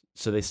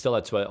 so they still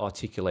had to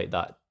articulate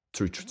that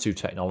through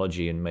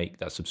technology and make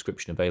that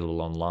subscription available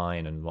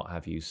online and what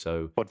have you.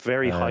 So, But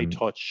very high um,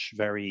 touch,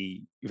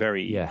 very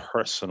yeah,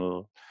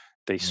 personal.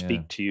 They yeah,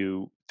 speak to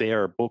you. They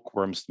are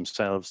bookworms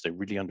themselves. They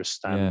really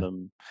understand yeah,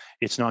 them.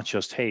 It's not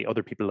just, hey,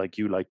 other people like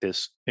you like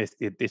this.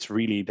 It's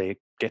really, they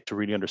get to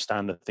really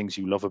understand the things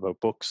you love about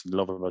books and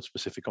love about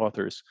specific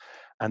authors,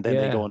 and then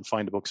they go yeah, and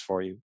find the books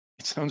for you.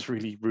 It sounds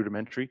really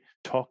rudimentary.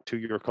 Talk to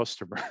your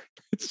customer.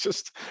 It's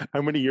just,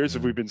 how many years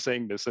have we yeah. been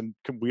saying this, and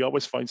can we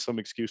always find some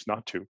excuse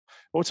not to?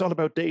 Oh, it's all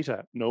about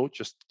data. No,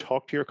 just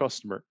talk to your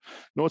customer.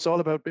 No, it's all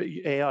about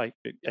AI.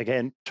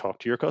 Again, talk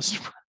to your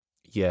customer.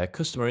 Yeah,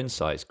 customer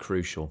insights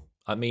crucial.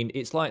 I mean,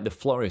 it's like the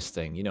florist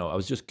thing. You know, I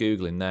was just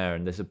googling there,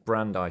 and there's a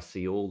brand I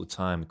see all the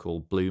time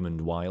called Bloom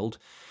and Wild,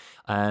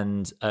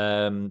 and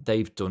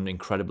they've done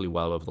incredibly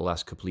well over the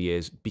last couple of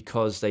years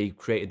because they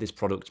created this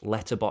product,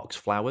 letterbox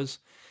flowers,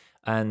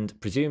 and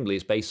presumably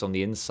it's based on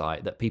the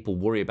insight that people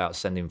worry about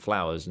sending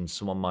flowers, and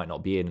someone might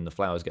not be in, and the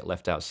flowers get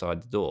left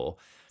outside the door,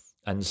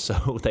 and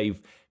so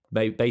they've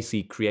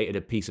basically created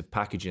a piece of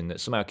packaging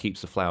that somehow keeps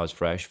the flowers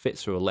fresh,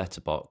 fits through a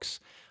letterbox,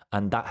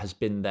 and that has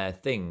been their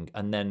thing.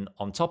 And then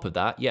on top of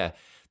that, yeah,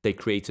 they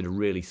created a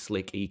really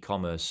slick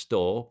e-commerce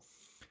store,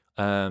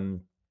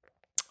 um,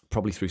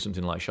 probably through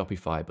something like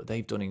Shopify, but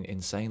they've done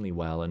insanely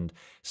well. And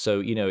so,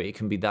 you know, it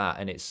can be that,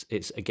 and it's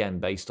again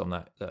based on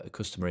that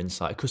customer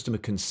insight, customer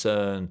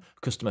concern,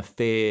 customer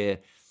fear.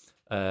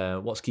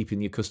 What's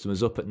keeping your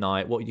customers up at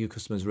night? What do your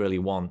customers really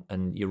want?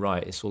 And you're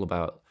right, it's all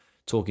about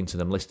talking to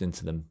them, listening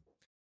to them.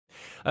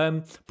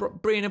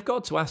 Brian, I've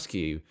got to ask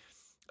you,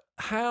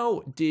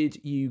 how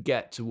did you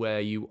get to where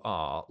you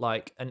are?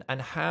 Like,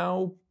 and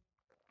how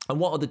and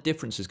what are the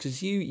differences?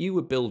 Because you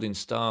were building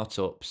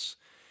startups,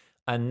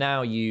 and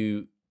now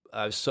you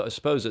I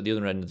suppose at the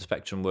other end of the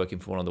spectrum, working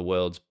for one of the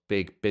world's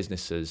big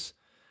businesses.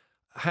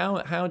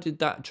 How did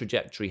that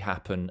trajectory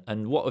happen,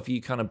 and what have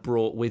you kind of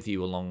brought with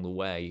you along the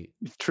way?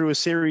 Through a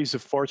series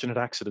of fortunate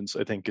accidents,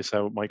 I think is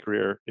how my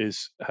career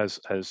has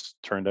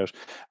turned out.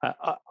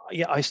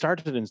 Yeah, I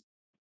started in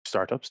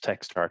startups,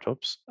 tech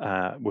startups,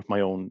 with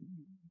my own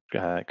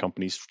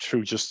companies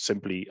through just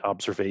simply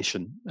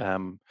observation.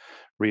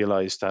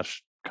 Realized that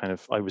kind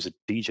of I was a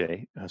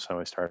DJ. That's how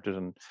I started,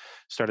 and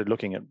started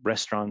looking at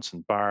restaurants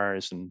and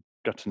bars and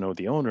got to know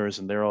the owners,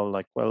 and they're all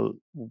like, well,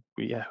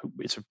 yeah,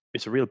 it's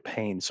a real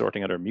pain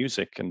sorting out our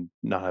music and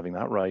not having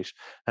that right.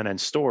 And then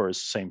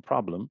stores, same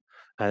problem.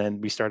 And then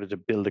we started to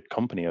build a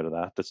company out of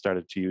that that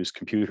started to use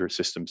computer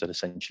systems that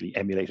essentially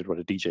emulated what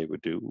a DJ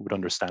would do, would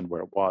understand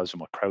where it was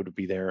and what crowd would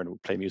be there and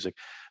would play music.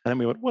 And then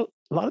we went, well,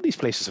 a lot of these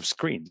places have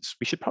screens.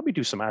 We should probably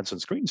do some ads on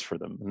screens for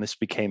them. And this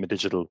became a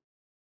digital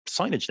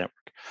signage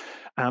network.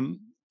 Um,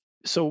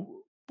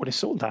 so when I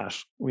sold that,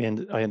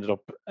 I ended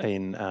up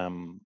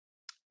in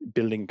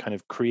building kind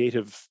of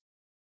creative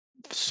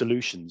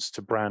solutions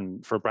to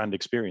brand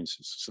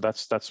experiences. So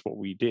that's what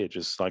we did,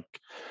 is like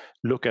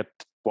look at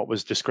what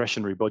was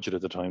discretionary budget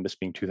at the time, this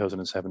being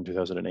 2007,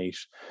 2008.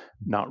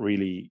 Not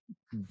really,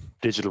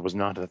 digital was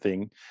not a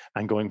thing.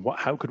 And going,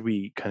 how could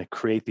we kind of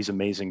create these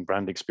amazing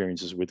brand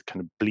experiences with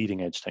kind of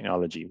bleeding edge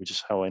technology, which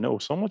is how I know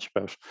so much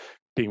about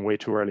being way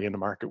too early in the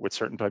market with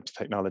certain types of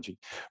technology.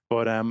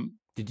 But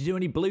Did you do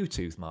any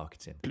Bluetooth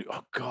marketing?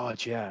 oh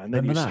god, yeah. And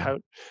then Remember you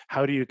that?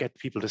 how do you get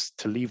people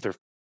to leave their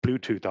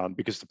Bluetooth on,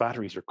 because the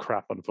batteries are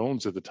crap on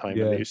phones at the time,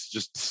 and they Yeah. used to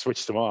just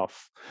switch them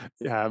off.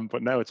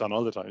 But now it's on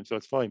all the time, so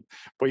it's fine.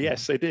 But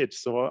yes, I did.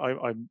 So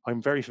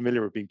I'm very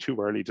familiar with being too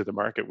early to the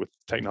market with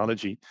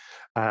technology,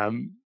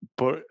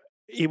 but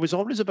it was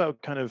always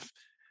about kind of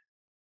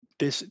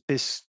this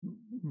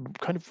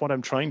kind of what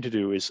I'm trying to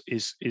do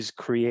is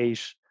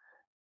create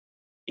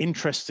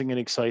interesting and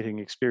exciting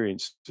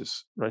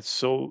experiences, right?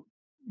 So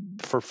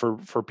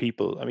for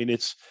people, I mean,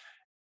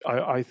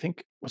 I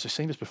think, was I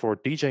saying this before?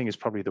 DJing is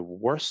probably the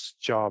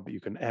worst job you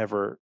can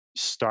ever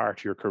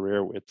start your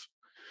career with,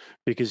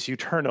 because you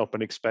turn up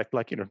and expect,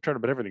 like, turn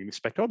up at everything and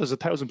expect, oh, there's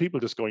 1,000 people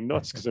just going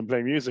nuts because I'm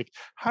playing music.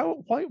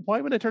 Why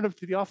when I turn up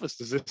to the office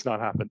does this not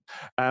happen?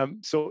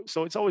 So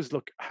it's always,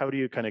 look, how do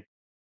you kind of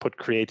put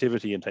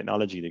creativity and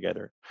technology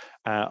together?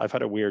 I've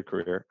had a weird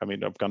career. I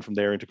mean, I've gone from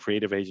there into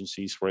creative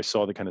agencies where I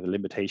saw the kind of the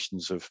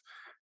limitations of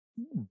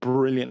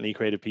brilliantly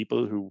creative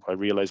people who I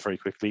realized very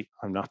quickly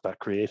I'm not that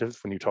creative.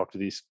 When you talk to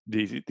these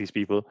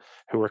people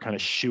who are kind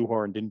of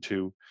shoehorned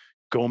into,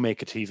 go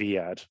make a TV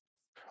ad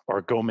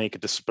or go make a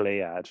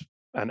display ad,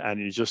 and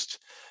you just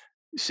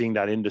seeing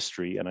that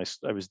industry. And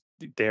I was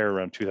there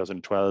around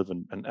 2012,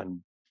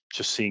 and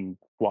just seeing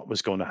what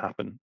was going to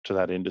happen to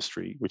that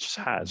industry, which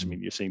has. I Mm.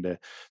 mean, you're seeing the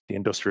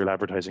industrial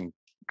advertising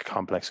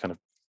complex kind of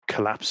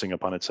collapsing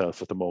upon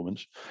itself at the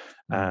moment.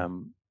 Mm.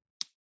 Um,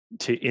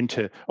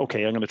 into,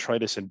 okay, I'm going to try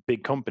this in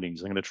big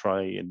companies. I'm going to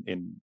try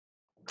in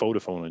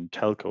Vodafone and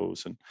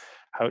telcos,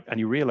 and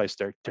you realize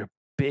they're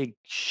big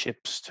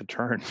ships to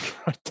turn.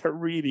 Right? They're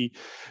really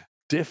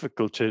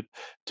difficult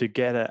to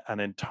get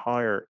an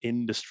entire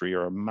industry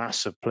or a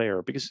massive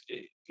player, because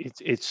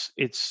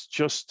it's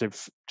just,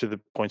 if, to the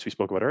points we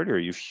spoke about earlier,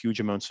 you've huge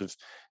amounts of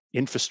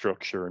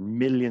infrastructure and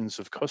millions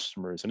of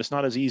customers, and it's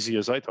not as easy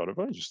as I thought. Of,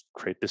 oh, just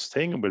create this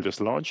thing and we'll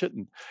just launch it.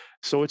 And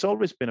so it's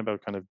always been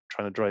about kind of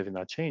trying to drive in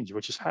that change,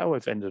 which is how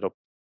I've ended up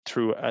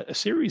through a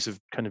series of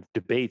kind of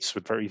debates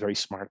with very, very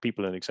smart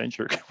people in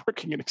Accenture,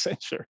 working in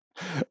Accenture.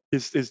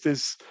 Is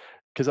this,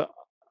 because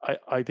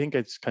I think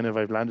it's kind of,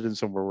 I've landed in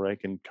somewhere where I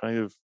can kind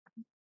of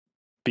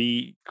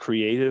be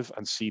creative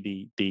and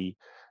see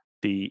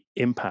the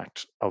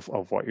impact of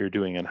what you're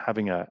doing, and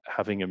having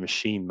a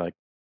machine like,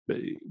 uh,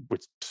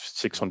 with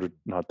 600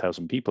 odd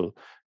thousand people,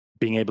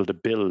 being able to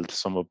build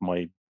some of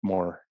my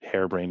more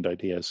harebrained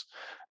ideas.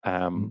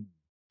 Um, Mm.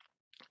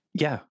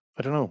 yeah,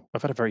 I don't know.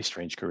 I've had a very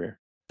strange career.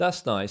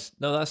 That's nice.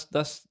 No,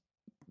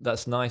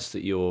 that's nice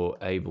that you're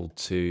able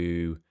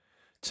to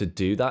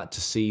do that,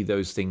 to see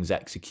those things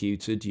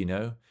executed,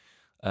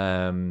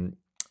 um,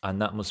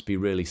 and that must be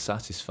really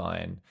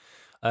satisfying.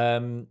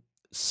 Um,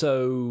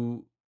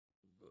 so,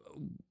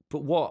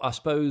 but what, I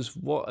suppose,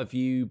 what have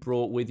you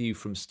brought with you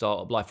from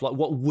startup life? Like,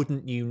 what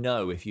wouldn't you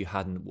know if you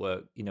hadn't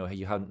worked,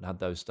 you hadn't had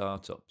those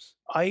startups?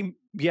 I'm,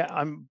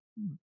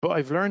 but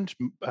I've learned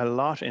a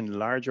lot in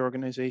large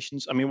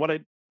organizations. I mean, what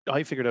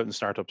I figured out in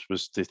startups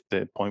was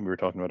the point we were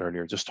talking about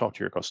earlier. Just talk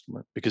to your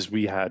customer, because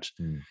we had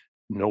Mm.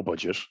 no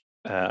budget.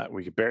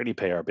 We could barely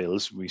pay our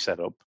bills. We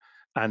set up,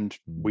 and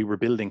Mm. we were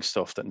building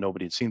stuff that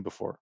nobody had seen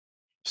before.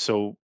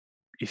 So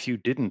if you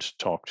didn't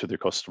talk to the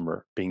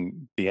customer,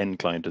 being the end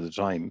client at the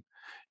time,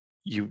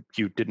 you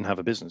didn't have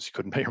a business. You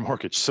couldn't pay your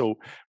mortgage. So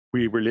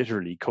we were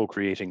literally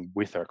co-creating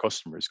with our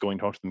customers, going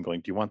talk to them,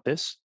 going, "Do you want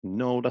this?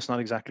 No, that's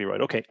not exactly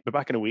right. Okay, but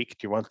back in a week.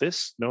 Do you want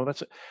this? No,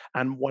 that's it."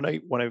 And when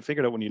I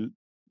figured out, when you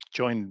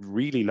join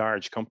really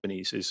large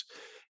companies, is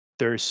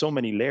there's so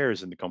many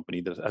layers in the company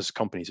that, as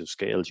companies have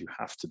scaled, you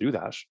have to do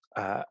that.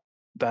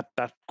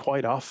 That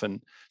quite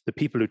often the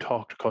people who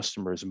talk to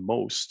customers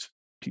most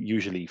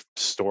usually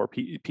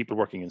people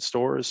working in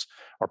stores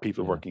or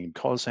people Yeah. working in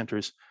call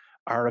centers,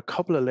 are a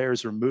couple of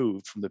layers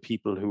removed from the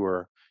people who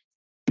are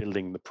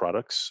building the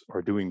products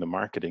or doing the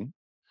marketing.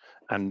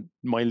 And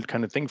my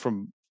kind of thing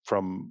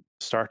from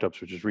startups,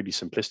 which is really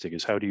simplistic,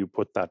 is how do you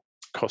put that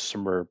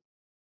customer,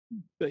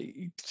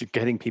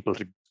 getting people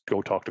to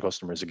go talk to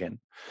customers again.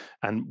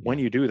 And when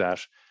Yeah. you do that,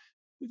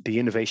 the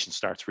innovation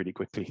starts really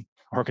quickly.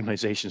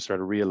 Organizations start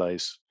to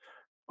realize,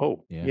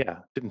 oh Yeah. yeah,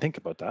 didn't think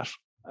about that.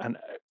 And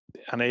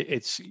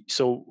it's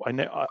so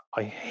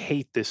I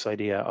hate this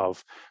idea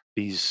of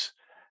these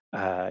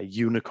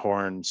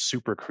unicorn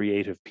super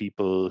creative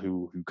people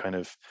who kind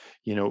of,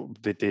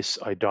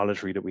 this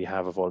idolatry that we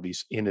have of all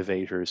these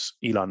innovators.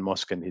 Elon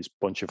Musk and his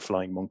bunch of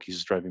flying monkeys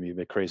is driving me a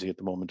bit crazy at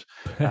the moment.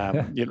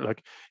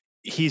 Like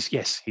he's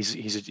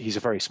a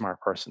very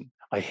smart person.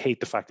 I hate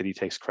the fact that he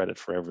takes credit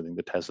for everything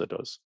that Tesla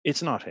does.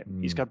 It's not him.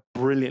 He's Mm, got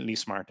brilliantly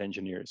smart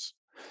engineers.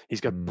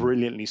 He's got mm.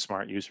 brilliantly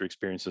smart user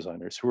experience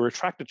designers who are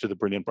attracted to the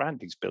brilliant brand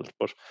he's built.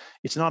 But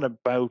it's not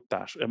about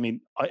that. I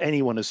mean,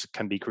 anyone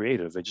can be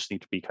creative. They just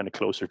need to be kind of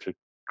closer to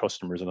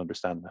customers and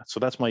understand that. So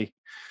that's my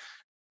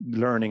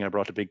learning I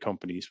brought to big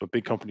companies. What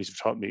big companies have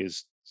taught me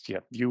is, yeah,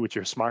 you with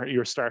your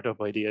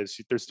startup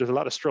ideas, there's a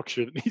lot of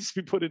structure that needs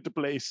to be put into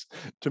place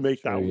to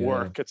make True. that Yeah.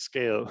 work at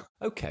scale.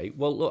 Okay.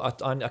 Well,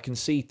 look, I can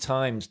see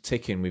time's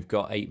ticking. We've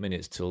got 8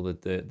 minutes till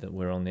that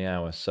we're on the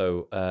hour.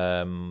 So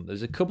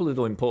there's a couple of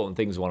important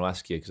things I want to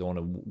ask you because I want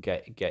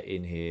to get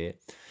in here.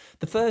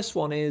 The first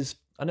one is,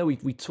 I know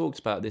we talked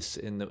about this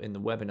in the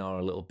webinar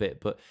a little bit,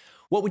 but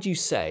what would you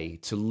say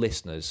to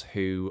listeners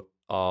who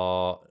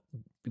are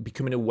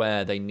becoming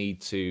aware they need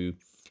to,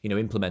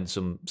 implement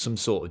some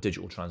sort of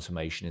digital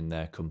transformation in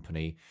their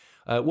company?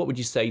 What would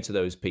you say to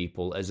those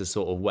people as a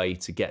sort of way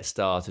to get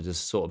started, as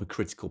sort of a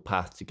critical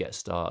path to get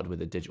started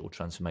with a digital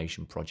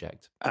transformation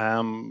project?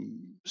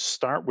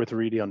 Start with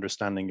really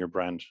understanding your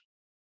brand.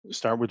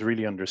 Start with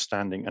really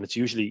understanding, and it's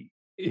usually,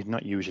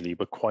 not usually,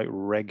 but quite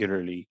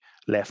regularly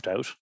left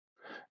out,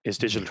 is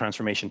Hmm. digital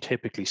transformation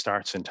typically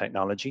starts in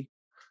technology.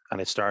 And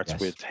it starts Yes.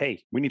 with,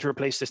 hey, we need to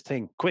replace this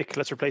thing. Quick,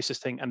 let's replace this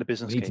thing. And the We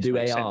business need to case do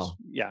makes AR. sense.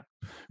 Yeah.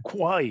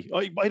 Why?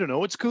 I don't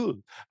know. It's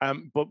cool.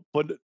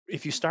 But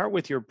if you start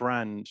with your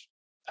brand,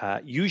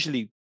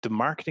 usually the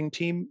marketing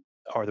team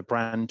or the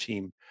brand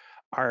team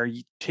are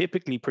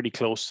typically pretty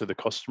close to the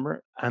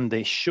customer, and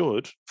they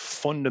should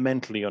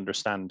fundamentally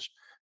understand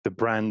the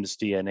brand's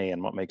DNA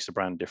and what makes the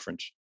brand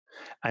different.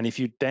 And if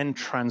you then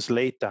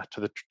translate that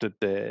to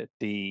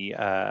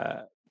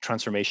the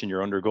transformation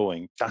you're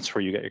undergoing, that's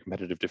where you get your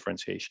competitive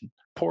differentiation.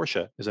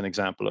 Porsche is an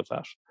example of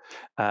that.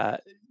 Uh,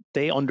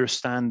 they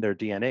understand their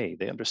DNA.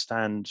 They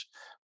understand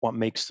what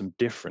makes them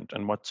different.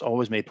 And what's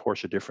always made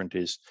Porsche different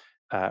is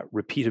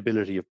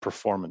repeatability of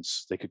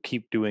performance. They could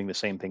keep doing the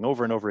same thing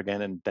over and over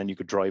again, and then you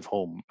could drive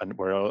home, and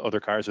where other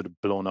cars would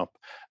have blown up.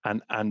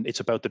 And it's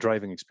about the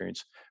driving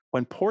experience.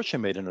 When Porsche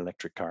made an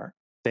electric car,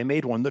 they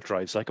made one that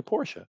drives like a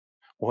Porsche.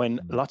 When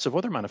Mm, lots of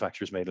other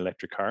manufacturers made an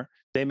electric car,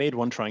 they made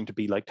one trying to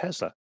be like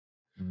Tesla.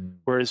 mm.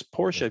 Whereas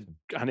Porsche, Interesting.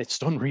 and it's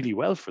done really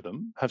well for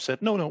them, have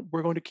said, no, no,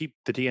 we're going to keep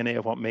the DNA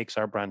of what makes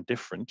our brand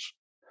different,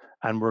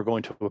 and we're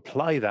going to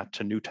apply that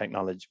to new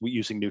technology,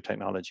 using new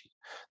technology.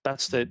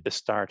 That's Mm. the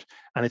start.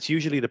 And it's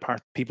usually the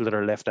people that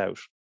are left out,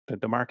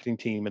 the marketing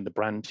team and the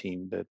brand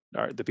team, that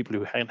are the people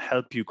who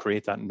help you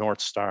create that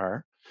North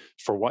Star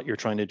for what you're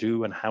trying to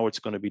do and how it's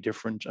going to be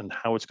different and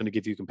how it's going to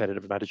give you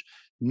competitive advantage.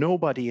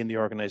 Nobody in the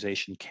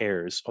organization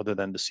cares, other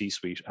than the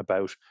C-suite,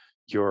 about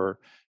your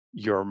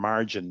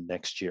margin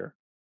next year.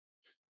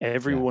 Yeah.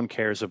 Everyone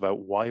cares about,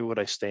 why would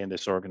I stay in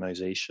this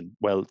organization?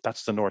 Well,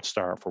 that's the North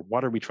Star for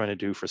what are we trying to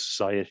do for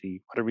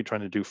society? What are we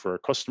trying to do for our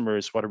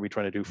customers? What are we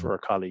trying to do Mm. for our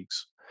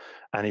colleagues?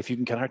 And if you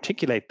can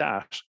articulate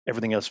that,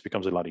 everything else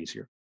becomes a lot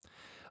easier.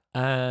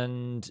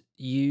 And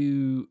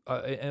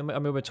I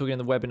remember talking in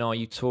the webinar,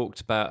 you talked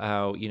about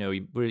how,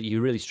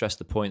 you really stressed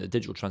the point that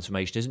digital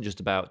transformation isn't just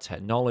about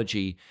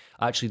technology.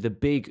 Actually,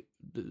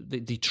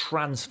 the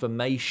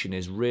transformation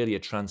is really a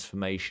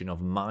transformation of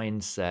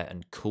mindset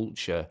and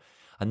culture.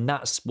 And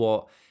that's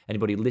what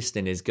anybody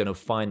listening is going to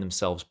find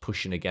themselves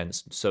pushing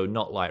against. So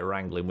not like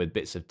wrangling with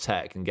bits of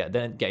tech and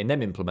getting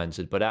them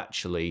implemented, but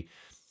actually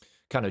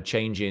kind of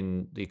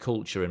changing the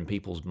culture in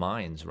people's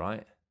minds,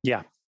 right?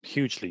 Yeah,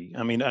 hugely.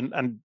 I mean,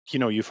 and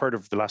you've heard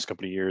of the last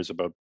couple of years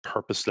about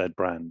purpose-led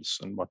brands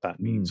and what that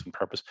means, Mm. and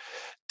purpose.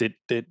 Did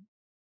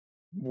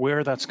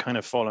Where that's kind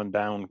of fallen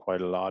down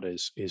quite a lot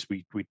is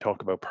we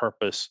talk about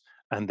purpose,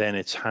 and then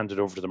it's handed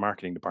over to the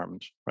marketing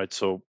department, right?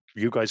 So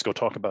you guys go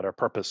talk about our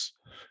purpose,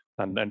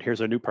 and here's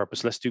our new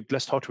purpose. Let's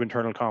talk to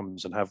internal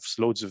comms and have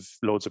loads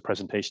of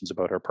presentations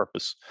about our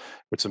purpose,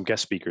 with some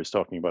guest speakers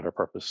talking about our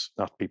purpose,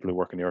 not people who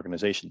work in the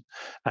organization.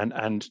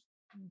 And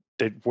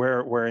that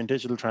where in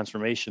digital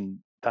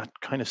transformation, that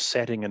kind of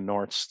setting a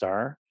North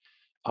Star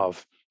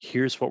of,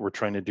 here's what we're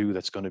trying to do,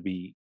 that's going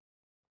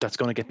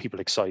to get people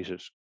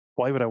excited.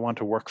 Why would I want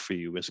to work for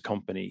you as a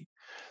company?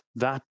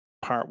 That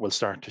part will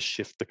start to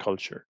shift the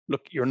culture.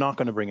 Look, you're not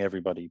going to bring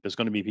everybody. There's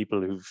going to be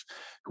people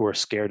who are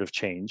scared of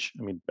change.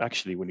 I mean,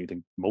 actually, when you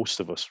think, most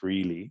of us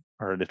really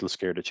are a little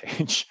scared of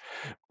change,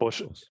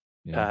 but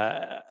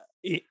Yeah.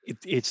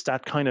 it's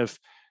that kind of,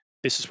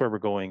 this is where we're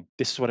going.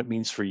 This is what it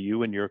means for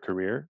you and your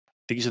career.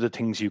 These are the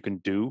things you can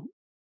do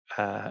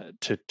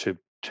to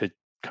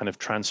kind of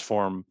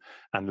transform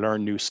and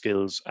learn new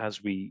skills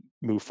as we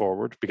move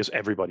forward, because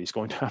everybody's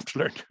going to have to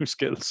learn new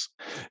skills.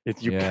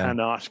 You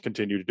cannot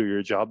continue to do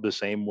your job the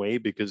same way,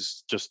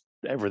 because just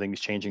everything is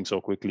changing so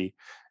quickly.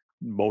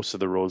 Most of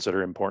the roles that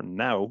are important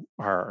now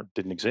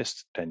didn't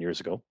exist 10 years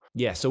ago.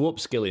 Yeah, so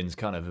upskilling is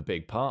kind of a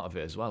big part of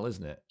it as well,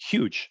 isn't it?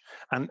 Huge.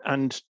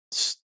 And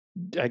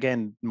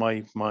again,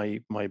 my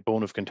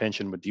bone of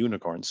contention with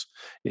unicorns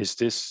is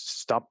this: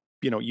 stop.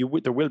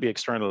 There will be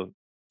external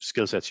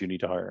skill sets you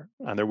need to hire,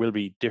 and there will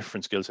be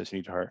different skill sets you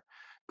need to hire.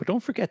 But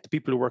don't forget the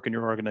people who work in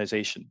your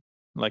organization.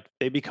 Like,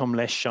 they become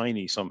less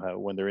shiny somehow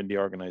when they're in the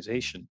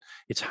organization.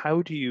 It's,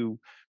 how do you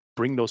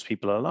bring those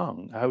people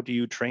along? How do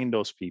you train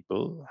those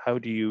people? How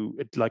do you,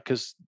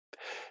 because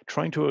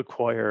trying to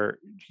acquire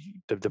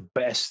the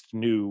best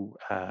new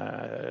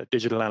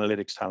digital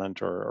analytics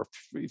talent, or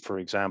for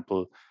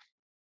example,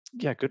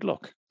 yeah, good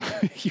luck.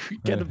 You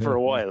get them for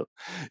a while.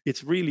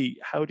 It's really,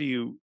 how do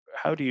you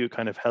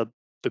kind of help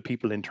the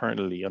people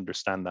internally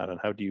understand that, and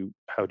how do you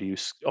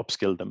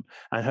upskill them,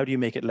 and how do you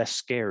make it less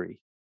scary,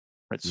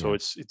 right? So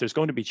there's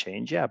going to be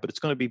change, yeah, but it's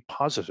going to be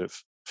positive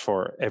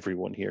for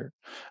everyone here,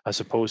 as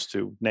opposed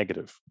to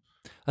negative.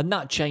 And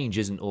that change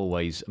isn't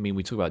always, I mean,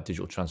 we talk about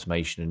digital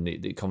transformation, and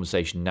the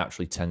conversation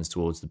naturally tends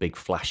towards the big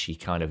flashy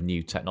kind of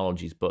new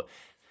technologies, but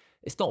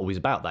it's not always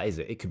about that, is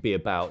it? It could be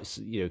about,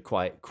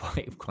 quite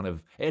kind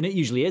of, and it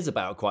usually is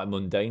about quite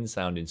mundane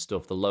sounding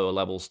stuff, the lower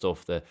level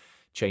stuff, the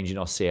changing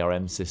our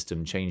CRM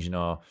system, changing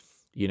our,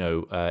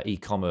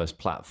 e-commerce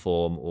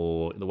platform,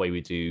 or the way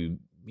we do,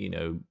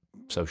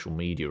 social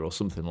media or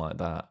something like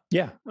that.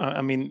 Yeah,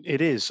 I mean,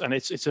 it is, and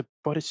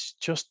but it's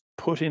just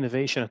put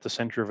innovation at the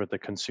center of it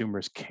that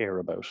consumers care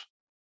about,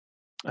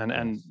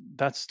 and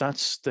that's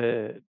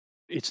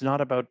it's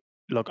not about,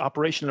 look,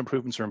 operational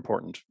improvements are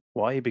important.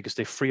 Why? Because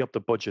they free up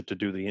the budget to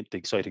do the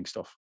exciting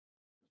stuff.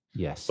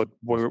 Yes, but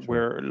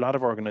where a lot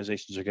of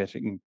organizations are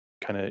getting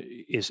kind of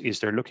is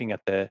they're looking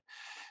at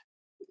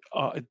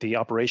the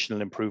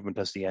operational improvement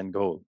as the end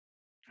goal.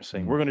 They're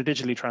saying, we're going to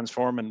digitally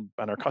transform, and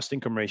our cost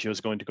income ratio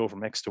is going to go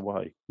from X to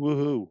Y.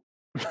 Woohoo!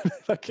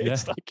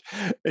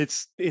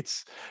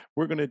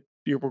 We're going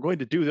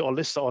to do all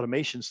this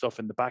automation stuff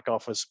in the back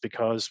office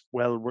because,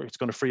 well, it's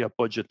going to free up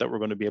budget that we're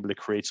going to be able to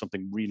create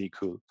something really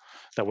cool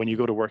that when you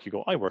go to work, you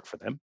go, I work for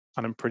them,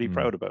 and I'm pretty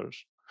proud about it.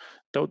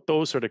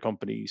 Those sort of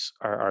companies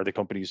are the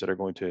companies that are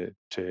going to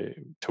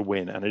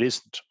win. And it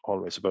isn't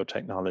always about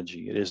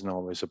technology. It isn't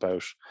always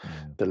about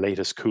the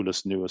latest,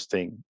 coolest, newest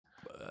thing.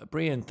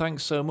 Brian,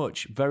 thanks so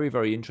much. Very,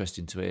 very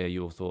interesting to hear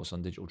your thoughts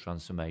on digital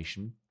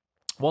transformation.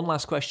 One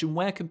last question.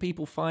 Where can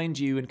people find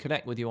you and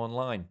connect with you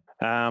online?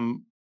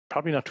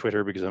 Probably not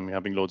Twitter, because I'm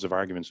having loads of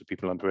arguments with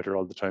people on Twitter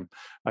all the time.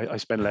 I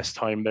spend less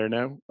time there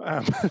now.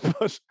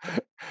 But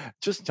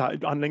just on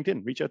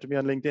LinkedIn, reach out to me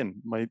on LinkedIn.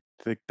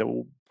 The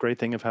great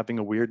thing of having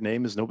a weird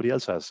name is nobody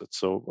else has it.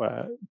 So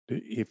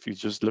if you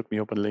just look me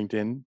up on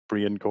LinkedIn,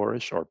 Brian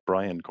Corish on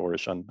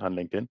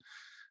LinkedIn,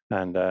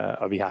 and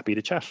I'll be happy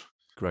to chat.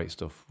 Great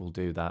stuff. We'll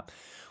do that.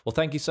 Well,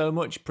 thank you so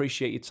much.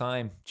 Appreciate your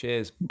time.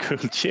 Cheers. Cool.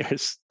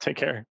 Cheers. Take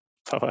care.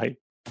 Bye-bye.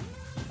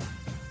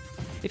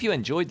 If you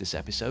enjoyed this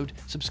episode,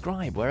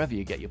 subscribe wherever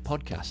you get your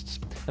podcasts.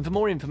 And for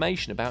more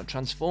information about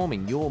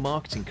transforming your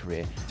marketing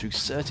career through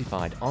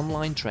certified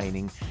online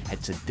training,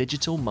 head to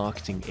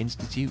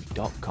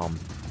digitalmarketinginstitute.com.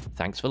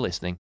 Thanks for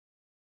listening.